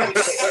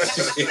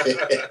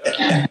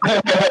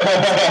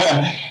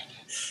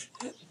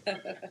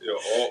 Yo,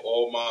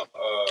 all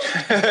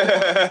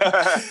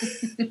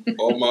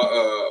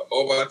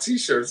my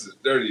t-shirts is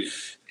dirty.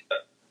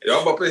 Yo,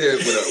 I'm up in here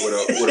with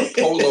a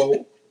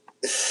polo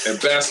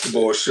and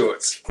basketball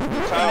shorts.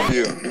 Time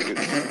you shift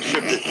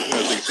it, so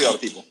you can see all the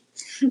people.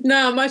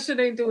 Nah, my shit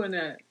ain't doing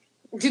that.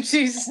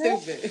 She's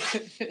stupid.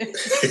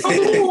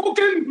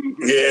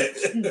 Yeah.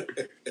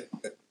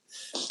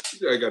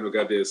 You ain't got no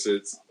goddamn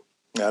sense.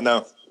 Yeah, I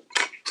know.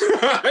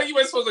 You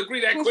ain't supposed to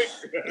agree that quick.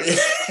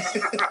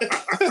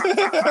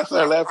 I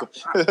started laughing.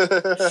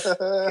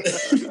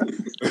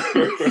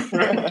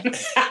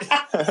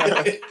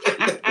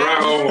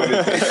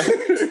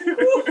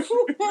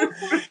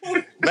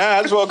 Nah,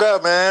 I just woke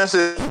up, man.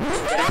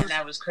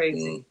 That was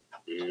crazy.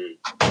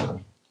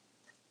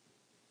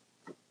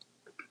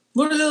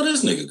 Where the hell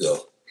this nigga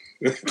go?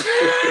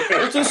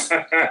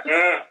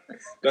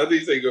 Now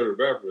he say go to the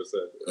bathroom or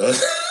something.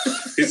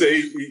 He said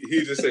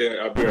he just said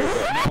I'll be right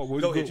back. No,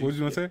 what you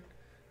gonna say?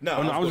 No,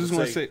 I was just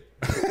gonna say.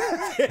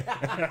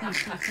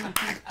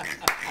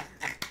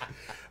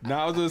 No,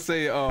 I was gonna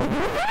say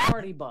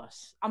party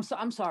bus.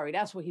 I'm sorry,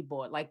 that's what he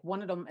bought. Like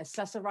one of them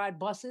accessorized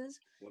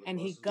buses, and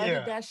he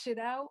gutted that shit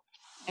out.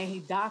 And he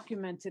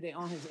documented it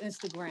on his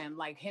Instagram,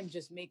 like him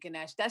just making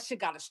that shit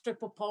got a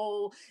stripper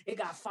pole. It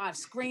got 5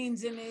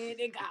 screens in it.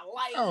 It got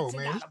lights. Oh,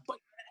 man. That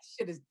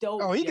shit is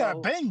dope. Oh, he yo.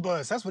 got bang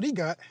bus. That's what he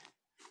got.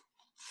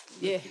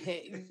 Yeah,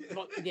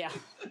 yeah.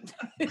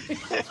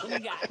 That's what he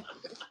got.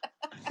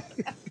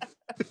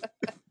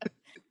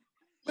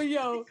 But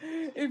yo,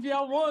 if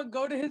y'all want,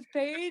 go to his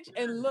page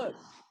and look.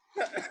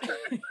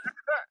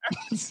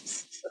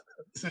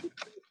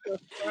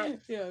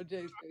 Yo,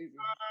 Jay's crazy.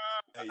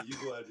 Hey, you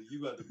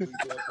got to bleep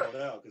that part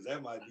out because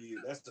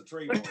that's the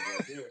trademark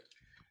right there.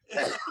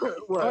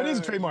 Oh, it is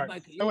a trademark.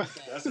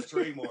 That's a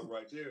trademark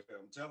right there.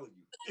 I'm telling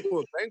you.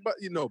 Well, Bang Bus,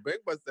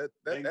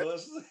 Bang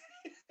Bus,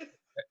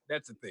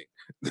 that's a thing.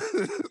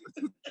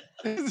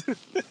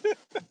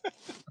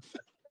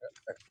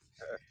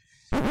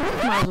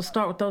 Might as well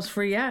start with those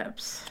free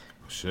apps.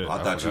 Shit.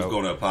 I thought you was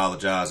going to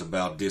apologize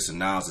about dissing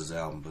Nas's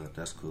album, but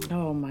that's cool.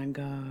 Oh my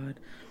God.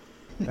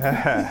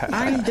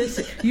 I ain't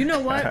dissing. You know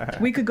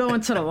what? We could go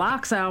into the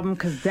Lox album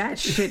because that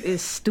shit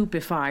is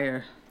stupid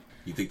fire.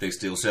 You think they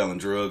still selling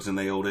drugs in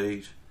their old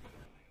age?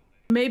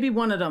 Maybe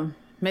one of them.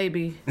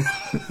 Maybe.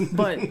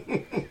 But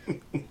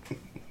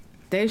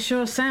they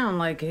sure sound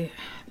like it.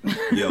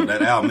 Yo,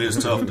 that album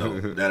is tough, though.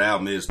 That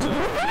album is tough.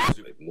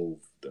 Like, move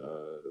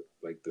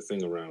the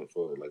thing around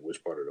for, like,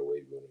 which part of the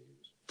wave you want to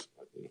use.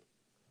 Like,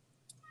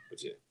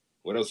 but, yeah.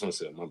 What else want to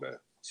say? My bad.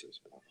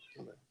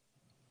 My bad.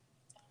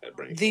 That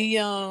brain.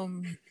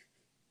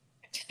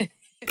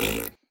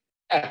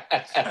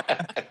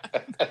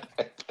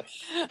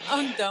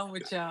 I'm done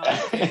with y'all.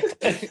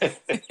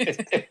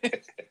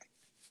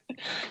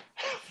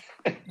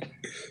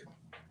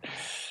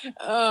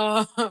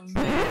 Oh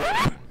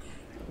man.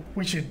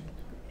 We should.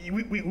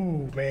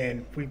 Ooh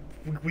man.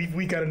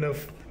 We got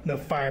enough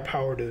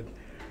firepower to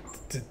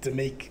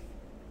make.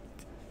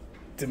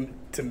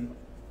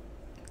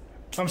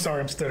 I'm sorry,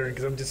 I'm stuttering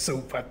because I'm just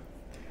so.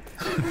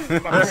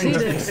 I see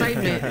the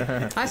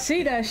excitement. I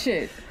see that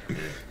shit.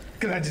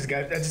 Cause I just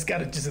got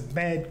a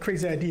mad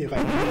crazy idea.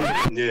 Like,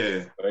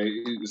 yeah, like,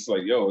 it's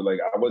like, yo, like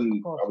I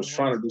was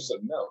trying to do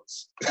something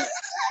else.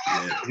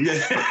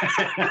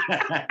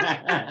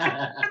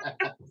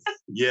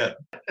 Yeah.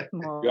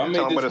 Yo, I made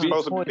Tell them what this it's beat.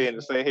 supposed to be and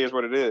to say here's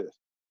what it is.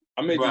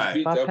 I made this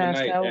beat the other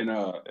night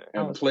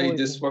and played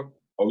this. Oh,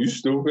 you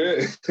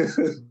stupid!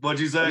 What'd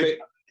you say?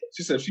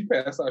 She said she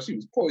passed out. She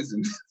was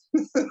poisoned.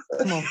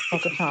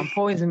 Motherfucker trying to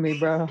poison me,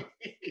 bro.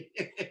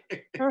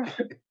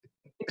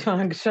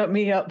 Trying to shut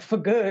me up for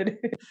good.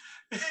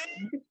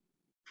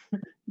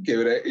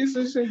 Give it that. He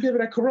said, give it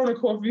that Corona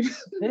coffee.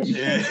 This shit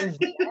is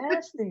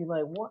nasty.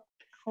 Like what?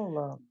 Hold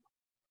up.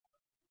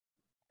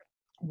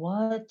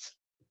 What?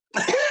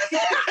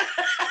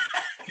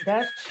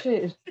 That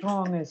shit is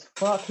strong as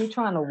fuck. He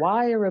trying to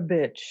wire a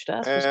bitch.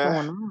 That's what's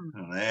going on.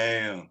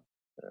 Damn.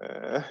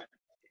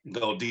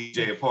 Go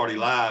DJ a party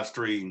live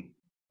stream.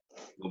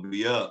 Gonna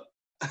be up.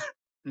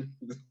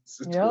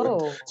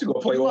 Yo. She gonna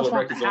play all the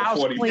records on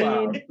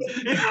 45.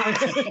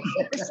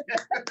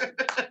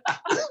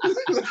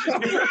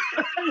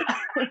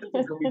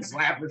 Gonna be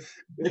slapping.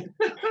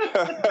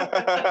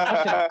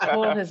 I should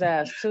call his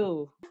ass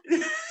too.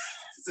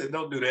 Said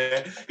don't do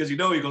that because you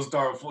know he gonna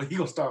start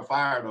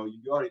firing on you.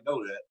 You already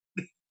know that.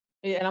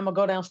 Yeah, and I'm gonna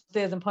go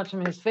downstairs and punch him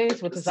in his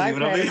face with his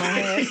iPad in my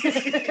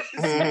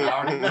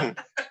hand.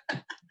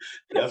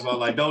 That's why I'm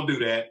like, don't do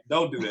that.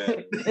 Don't do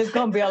that. It's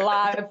gonna be a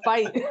live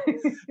fight.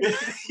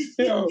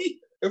 Yo,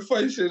 the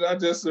funny shit, I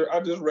just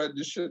read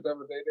this shit the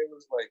other day. They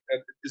was like,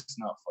 it's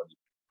not funny,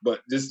 but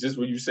just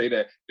when you say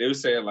that, they were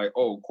saying like,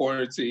 oh,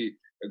 quarantine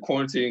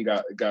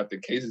got the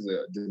cases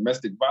of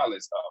domestic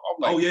violence. I'm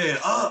like, oh yeah,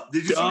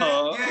 did you see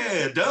that?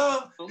 Yeah,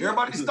 duh.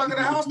 Everybody's stuck in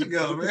the house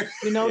together, man.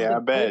 You know, I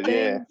bet.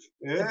 The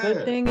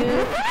good thing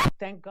is,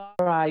 thank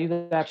God, you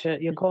got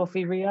your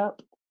coffee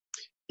re-up.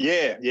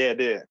 Yeah, it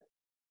did.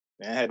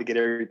 Man, I had to get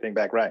everything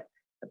back right. I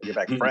had to get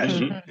back fresh.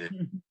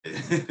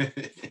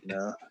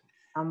 No.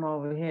 I'm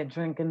over here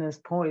drinking this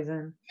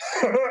poison.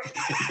 Hey,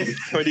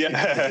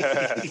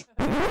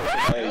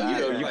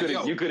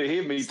 you could have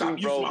hit me too,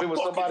 bro. If it was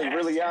somebody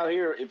really out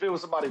here, in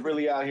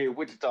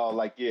Wichita,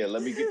 like, yeah,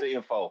 let me get the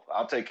info.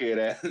 I'll take care of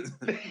that.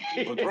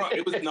 But bro,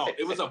 it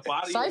was a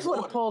body. Syph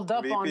would have pulled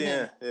up on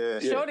him. Yeah.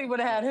 Shorty would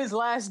have had his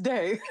last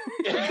day.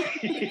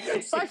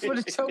 Syph would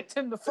have choked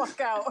him the fuck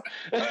out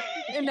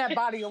in that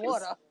body of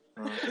water.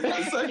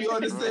 So you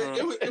understand?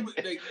 It was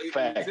like,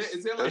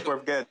 is there like That's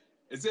worth getting.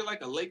 Is there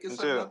like a lake or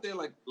something out there,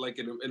 like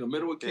in the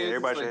middle of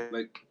Kansas?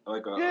 Like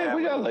yeah,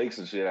 we got lakes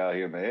and shit out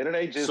here, man. It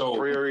ain't just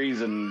prairies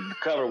and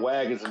covered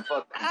wagons and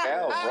fucking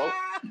cows, bro.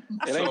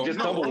 It ain't just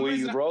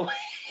tumbleweeds, bro.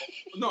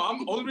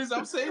 Only reason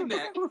I'm saying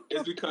that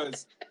is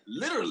because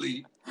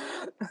literally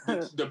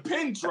the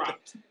pin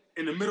dropped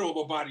in the middle of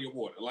a body of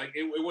water. Like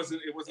it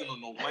wasn't on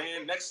no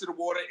land next to the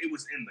water. It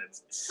was in the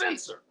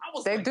censor.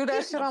 They do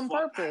that shit on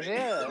purpose,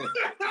 yeah.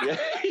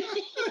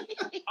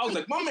 I was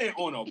like, my man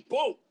on a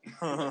boat.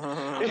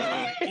 I'm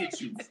trying to get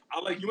you. I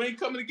was like, you ain't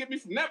coming to get me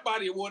from that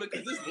body of water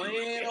because there's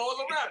land all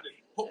around it.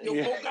 Hope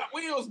your boat got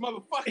wheels,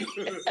 motherfucker.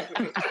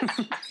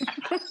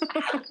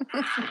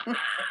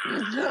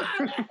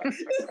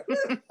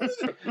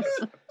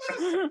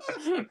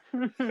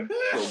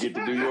 Go get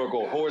to New York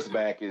on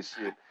horseback and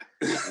shit.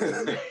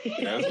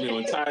 That's me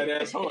on tired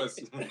ass horse.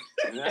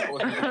 And that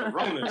horse was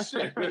Corona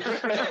shit.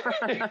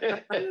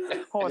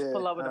 Horse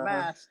pull up with a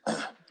mask.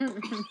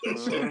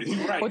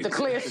 With the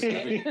clear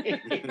shit.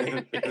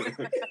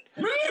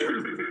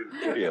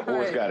 Yeah,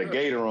 horse got a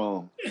gator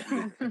on.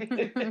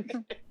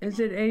 Is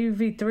it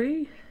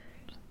AUV3?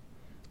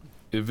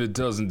 If it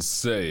doesn't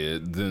say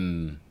it,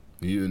 then,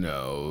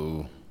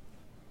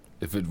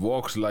 If it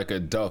walks like a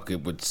duck,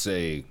 it would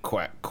say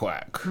quack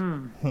quack.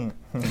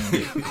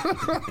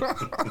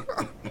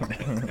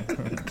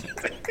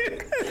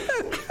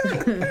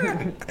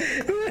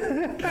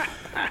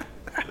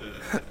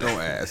 Don't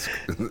ask.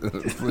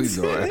 Please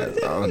don't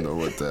ask. I don't know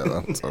what the hell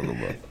I'm talking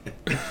about.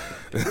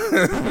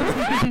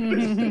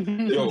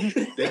 Yo,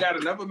 they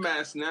got another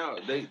mask now.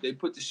 They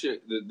put the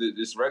shit.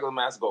 This regular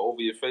mask go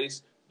over your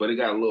face, but it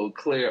got a little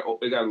clear.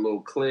 It got a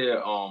little clear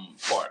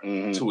part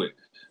to it,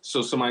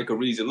 so somebody could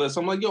read your lips.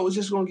 I'm like, yo, it's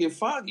just gonna get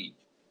foggy.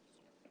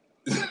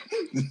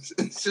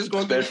 It's just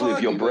gonna get foggy. Especially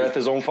if your breath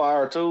is on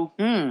fire too.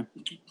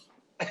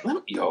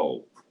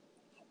 Yo,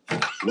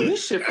 when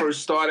this shit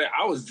first started,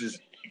 I was just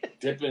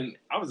dipping.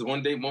 I was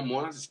one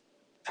morning, I just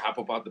hop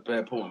up out the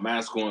bed, put my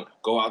mask on,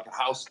 go out the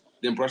house,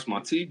 then brush my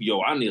teeth.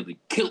 Yo, I nearly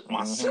killed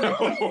myself.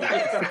 We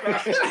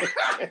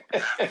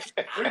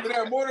could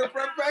have more than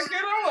breath back in.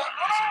 I'm like,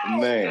 oh,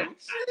 man.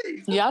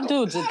 Y'all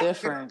dudes are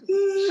different.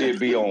 Shit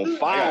be on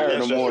fire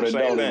in the morning,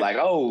 don't it? Like,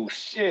 oh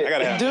shit. I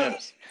gotta have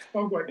mints.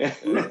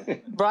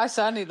 Bryce,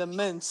 I need a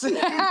mince.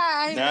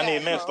 I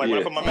need mints. Like when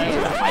I put my mask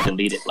on. I might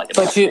delete it. Like,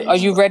 But are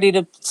you ready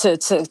to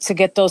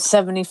get those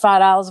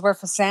 $75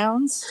 worth of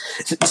sounds?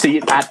 See,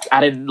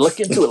 I didn't look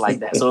into it like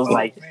that. So it was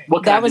like,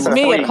 what can That I was do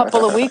me for a you?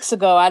 couple of weeks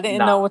ago. I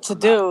didn't know what to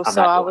do, I'm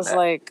so not I doing was that.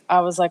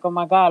 like, oh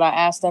my god! I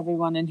asked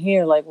everyone in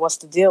here, like, what's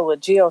the deal with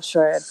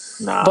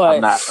GeoShred? Nah, but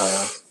I'm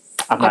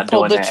I not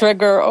pulled doing the that.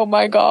 trigger. Oh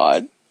my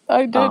god,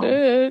 I did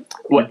it.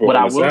 What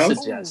I will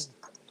suggest.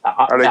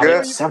 Are they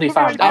good?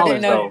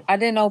 $75 though. I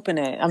didn't open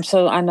it. I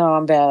know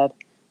I'm bad.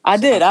 I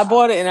did. I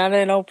bought it and I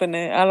didn't open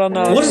it. I don't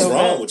know. What It's is so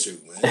wrong bad. with you,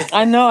 man?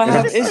 I know I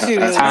have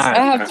issues. Time. I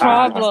have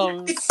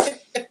problems.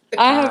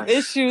 I have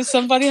issues.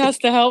 Somebody has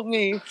to help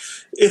me.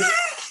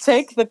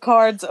 Take the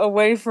cards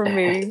away from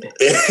me.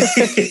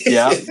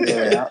 Yeah.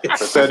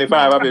 For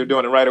 75, I'll be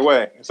doing it right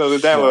away. So the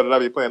download, I'll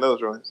be playing those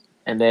joints.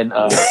 And then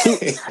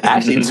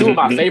two of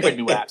my favorite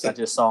new apps I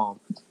just saw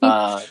them.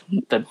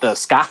 The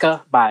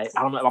Skaka by,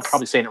 I don't know, I'm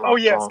probably saying it wrong. Oh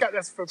yeah,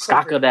 that's for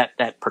Skaka,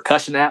 that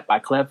percussion app by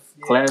Clev.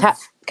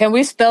 Can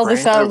we spell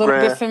this out a little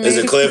bit for me? Is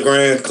it Cleve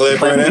Grand? Cleve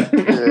Grand?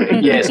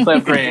 Yeah, it's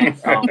Clev Grand.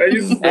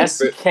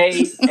 SKA.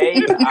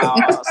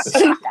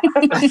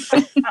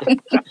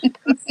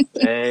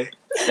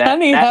 I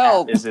need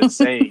help. That is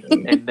insane.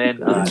 And then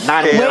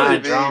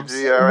 99 drums.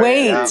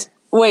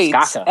 Wait.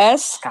 Skaka.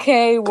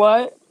 SK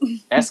what?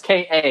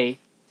 SKA.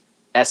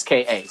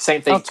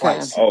 Same thing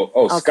twice.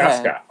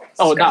 Skaka.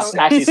 Oh, no,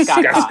 actually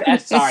Skaka.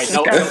 Sorry,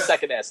 no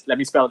second S. Let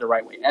me spell it the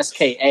right way.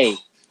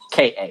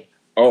 SKAKA.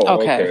 Oh,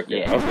 okay.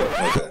 Yeah.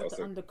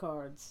 Okay.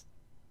 Undercards.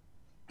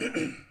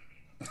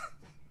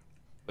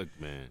 Look,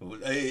 man.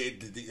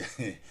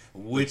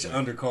 Which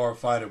undercard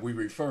fight are we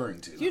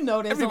referring to? You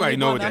know, there's Everybody only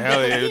know one what the hell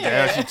under- the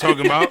hell she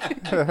talking about.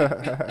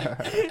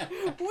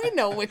 We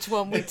know which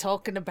one we're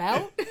talking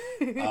about.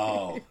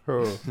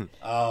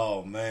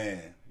 Oh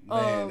man,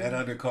 that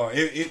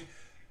undercard.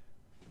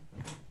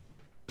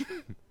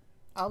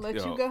 I'll let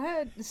you go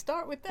ahead and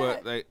start with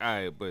that. But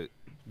but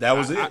that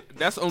was it.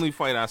 That's the only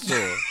fight I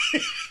saw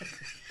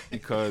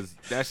because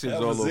that shit's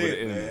all over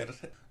the internet. Man.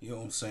 You know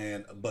what I'm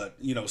saying? But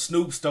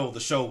Snoop stole the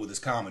show with his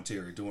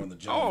commentary during the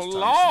Jones. Oh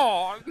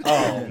Lord!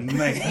 Oh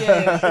man!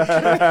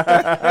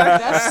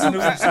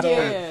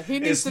 Yeah, he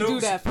needs to do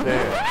that.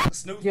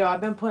 Snoop. Yo,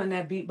 I've been putting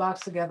that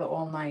beatbox together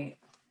all night.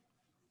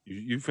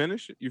 You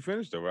finished? You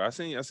finished over? I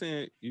seen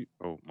you.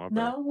 Oh my bad.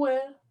 No,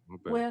 where?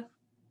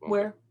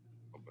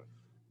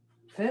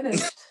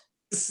 Finished.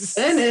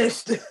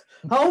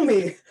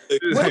 Homie.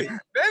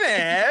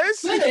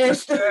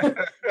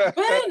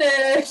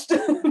 Finished.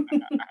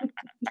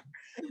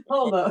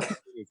 Hold up.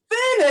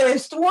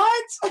 Finished.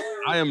 What?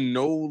 I am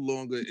no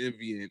longer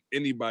envying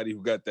anybody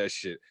who got that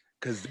shit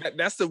because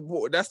that's the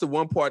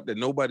one part that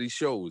nobody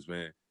shows,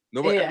 man.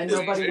 Nobody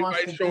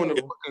wants to showing do.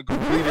 the fucking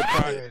completed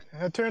project.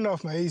 I turned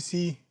off my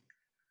AC.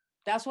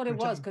 That's what it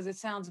was, because it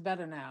sounds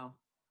better now.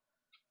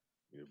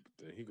 Yeah,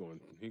 but he going.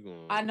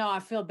 I know. I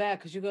feel bad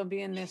because you're gonna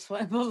be in there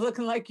sweating,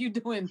 looking like you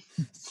doing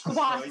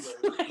squats.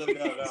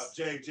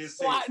 Jay, just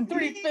squatting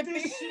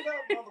 350.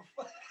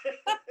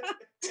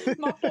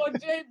 My poor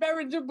Jay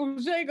Berringer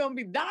Boucher gonna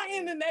be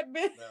dying in that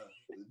bitch.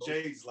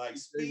 Jay's like,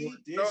 speed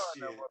this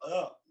shit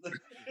up.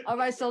 All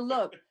right, so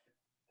look,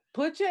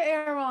 put your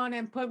air on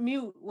and put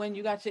mute when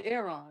you got your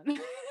air on.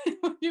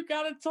 When you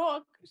gotta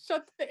talk,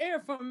 shut the air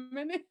for a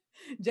minute.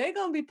 Jay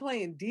gonna be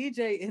playing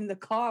DJ in the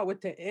car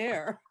with the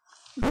air.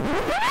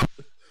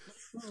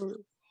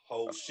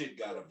 Whole shit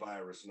got a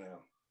virus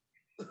now.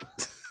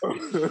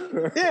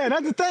 Yeah,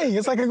 that's the thing.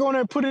 It's like I go in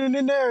there and put it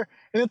in there,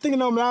 and then thinking,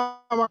 my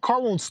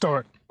car won't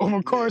start. Or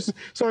my car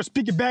started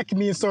speaking back at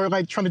me and started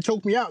like trying to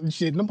choke me out and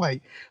shit. And I'm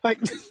like, why?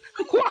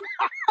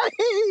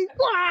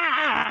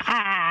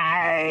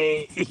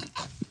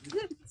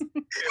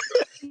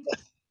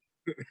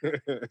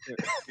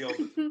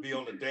 Be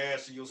on the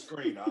dash of your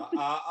screen.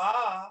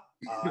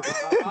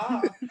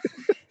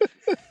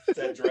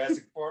 That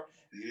Jurassic Park.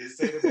 You didn't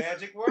say the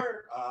magic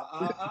word.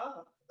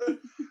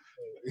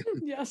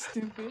 Yeah,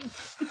 stupid.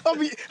 I'll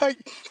be like,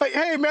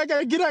 hey man, I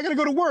gotta get out, I gotta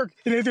go to work.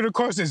 And then the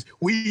car says,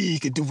 we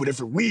can do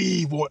whatever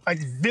we want, like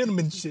Venom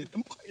and shit.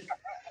 I'm like,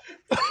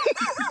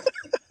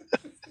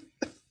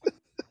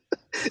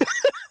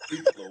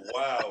 People are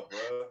wild,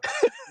 bro.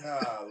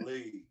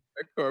 Golly.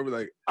 That car be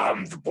like,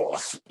 I'm the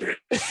boss, bitch.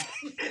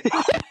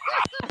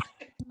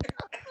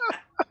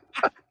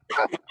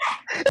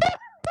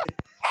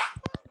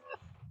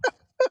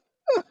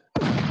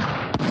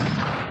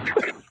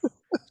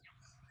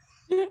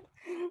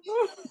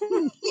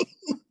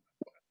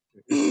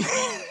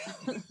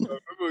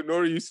 Remember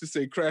Nora used to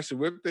say crash the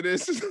whip to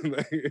this?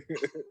 Like,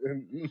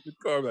 the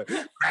car like,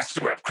 crash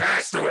the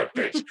whip,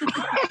 bitch.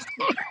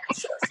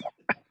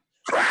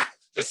 Crash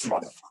this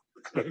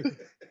motherfucker.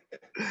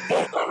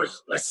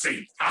 Let's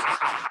see.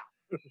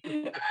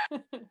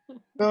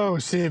 oh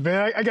shit,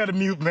 man. I gotta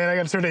mute, man. I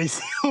gotta turn the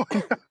AC on.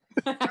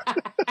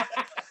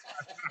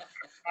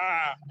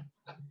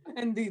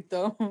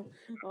 Bendito.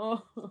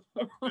 Oh.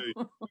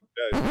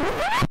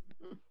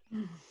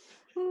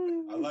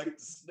 I like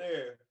the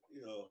snare,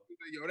 you know.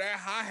 Yo, that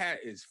hi-hat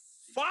is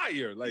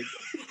fire. Like,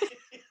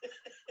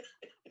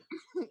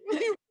 my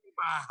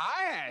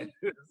hi-hat.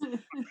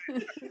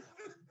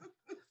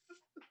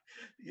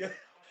 Yeah.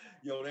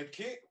 Yo, that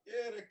kick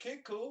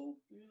cool,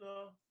 you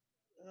know.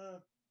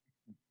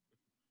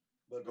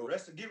 But the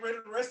rest get rid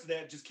of the rest of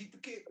that. Just keep the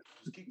kick.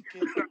 Just keep the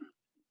kick.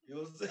 You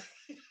know what I'm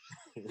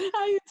saying?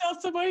 How you tell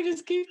somebody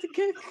just keep the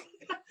kick?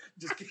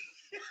 Just keep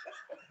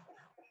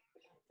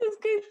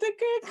Just keep the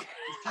kick.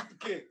 Just keep the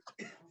kick.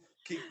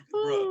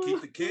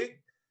 Keep the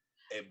kick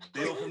and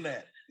build from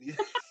that.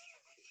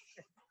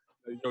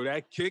 Yo,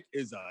 that kick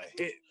is a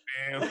hit,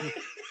 man.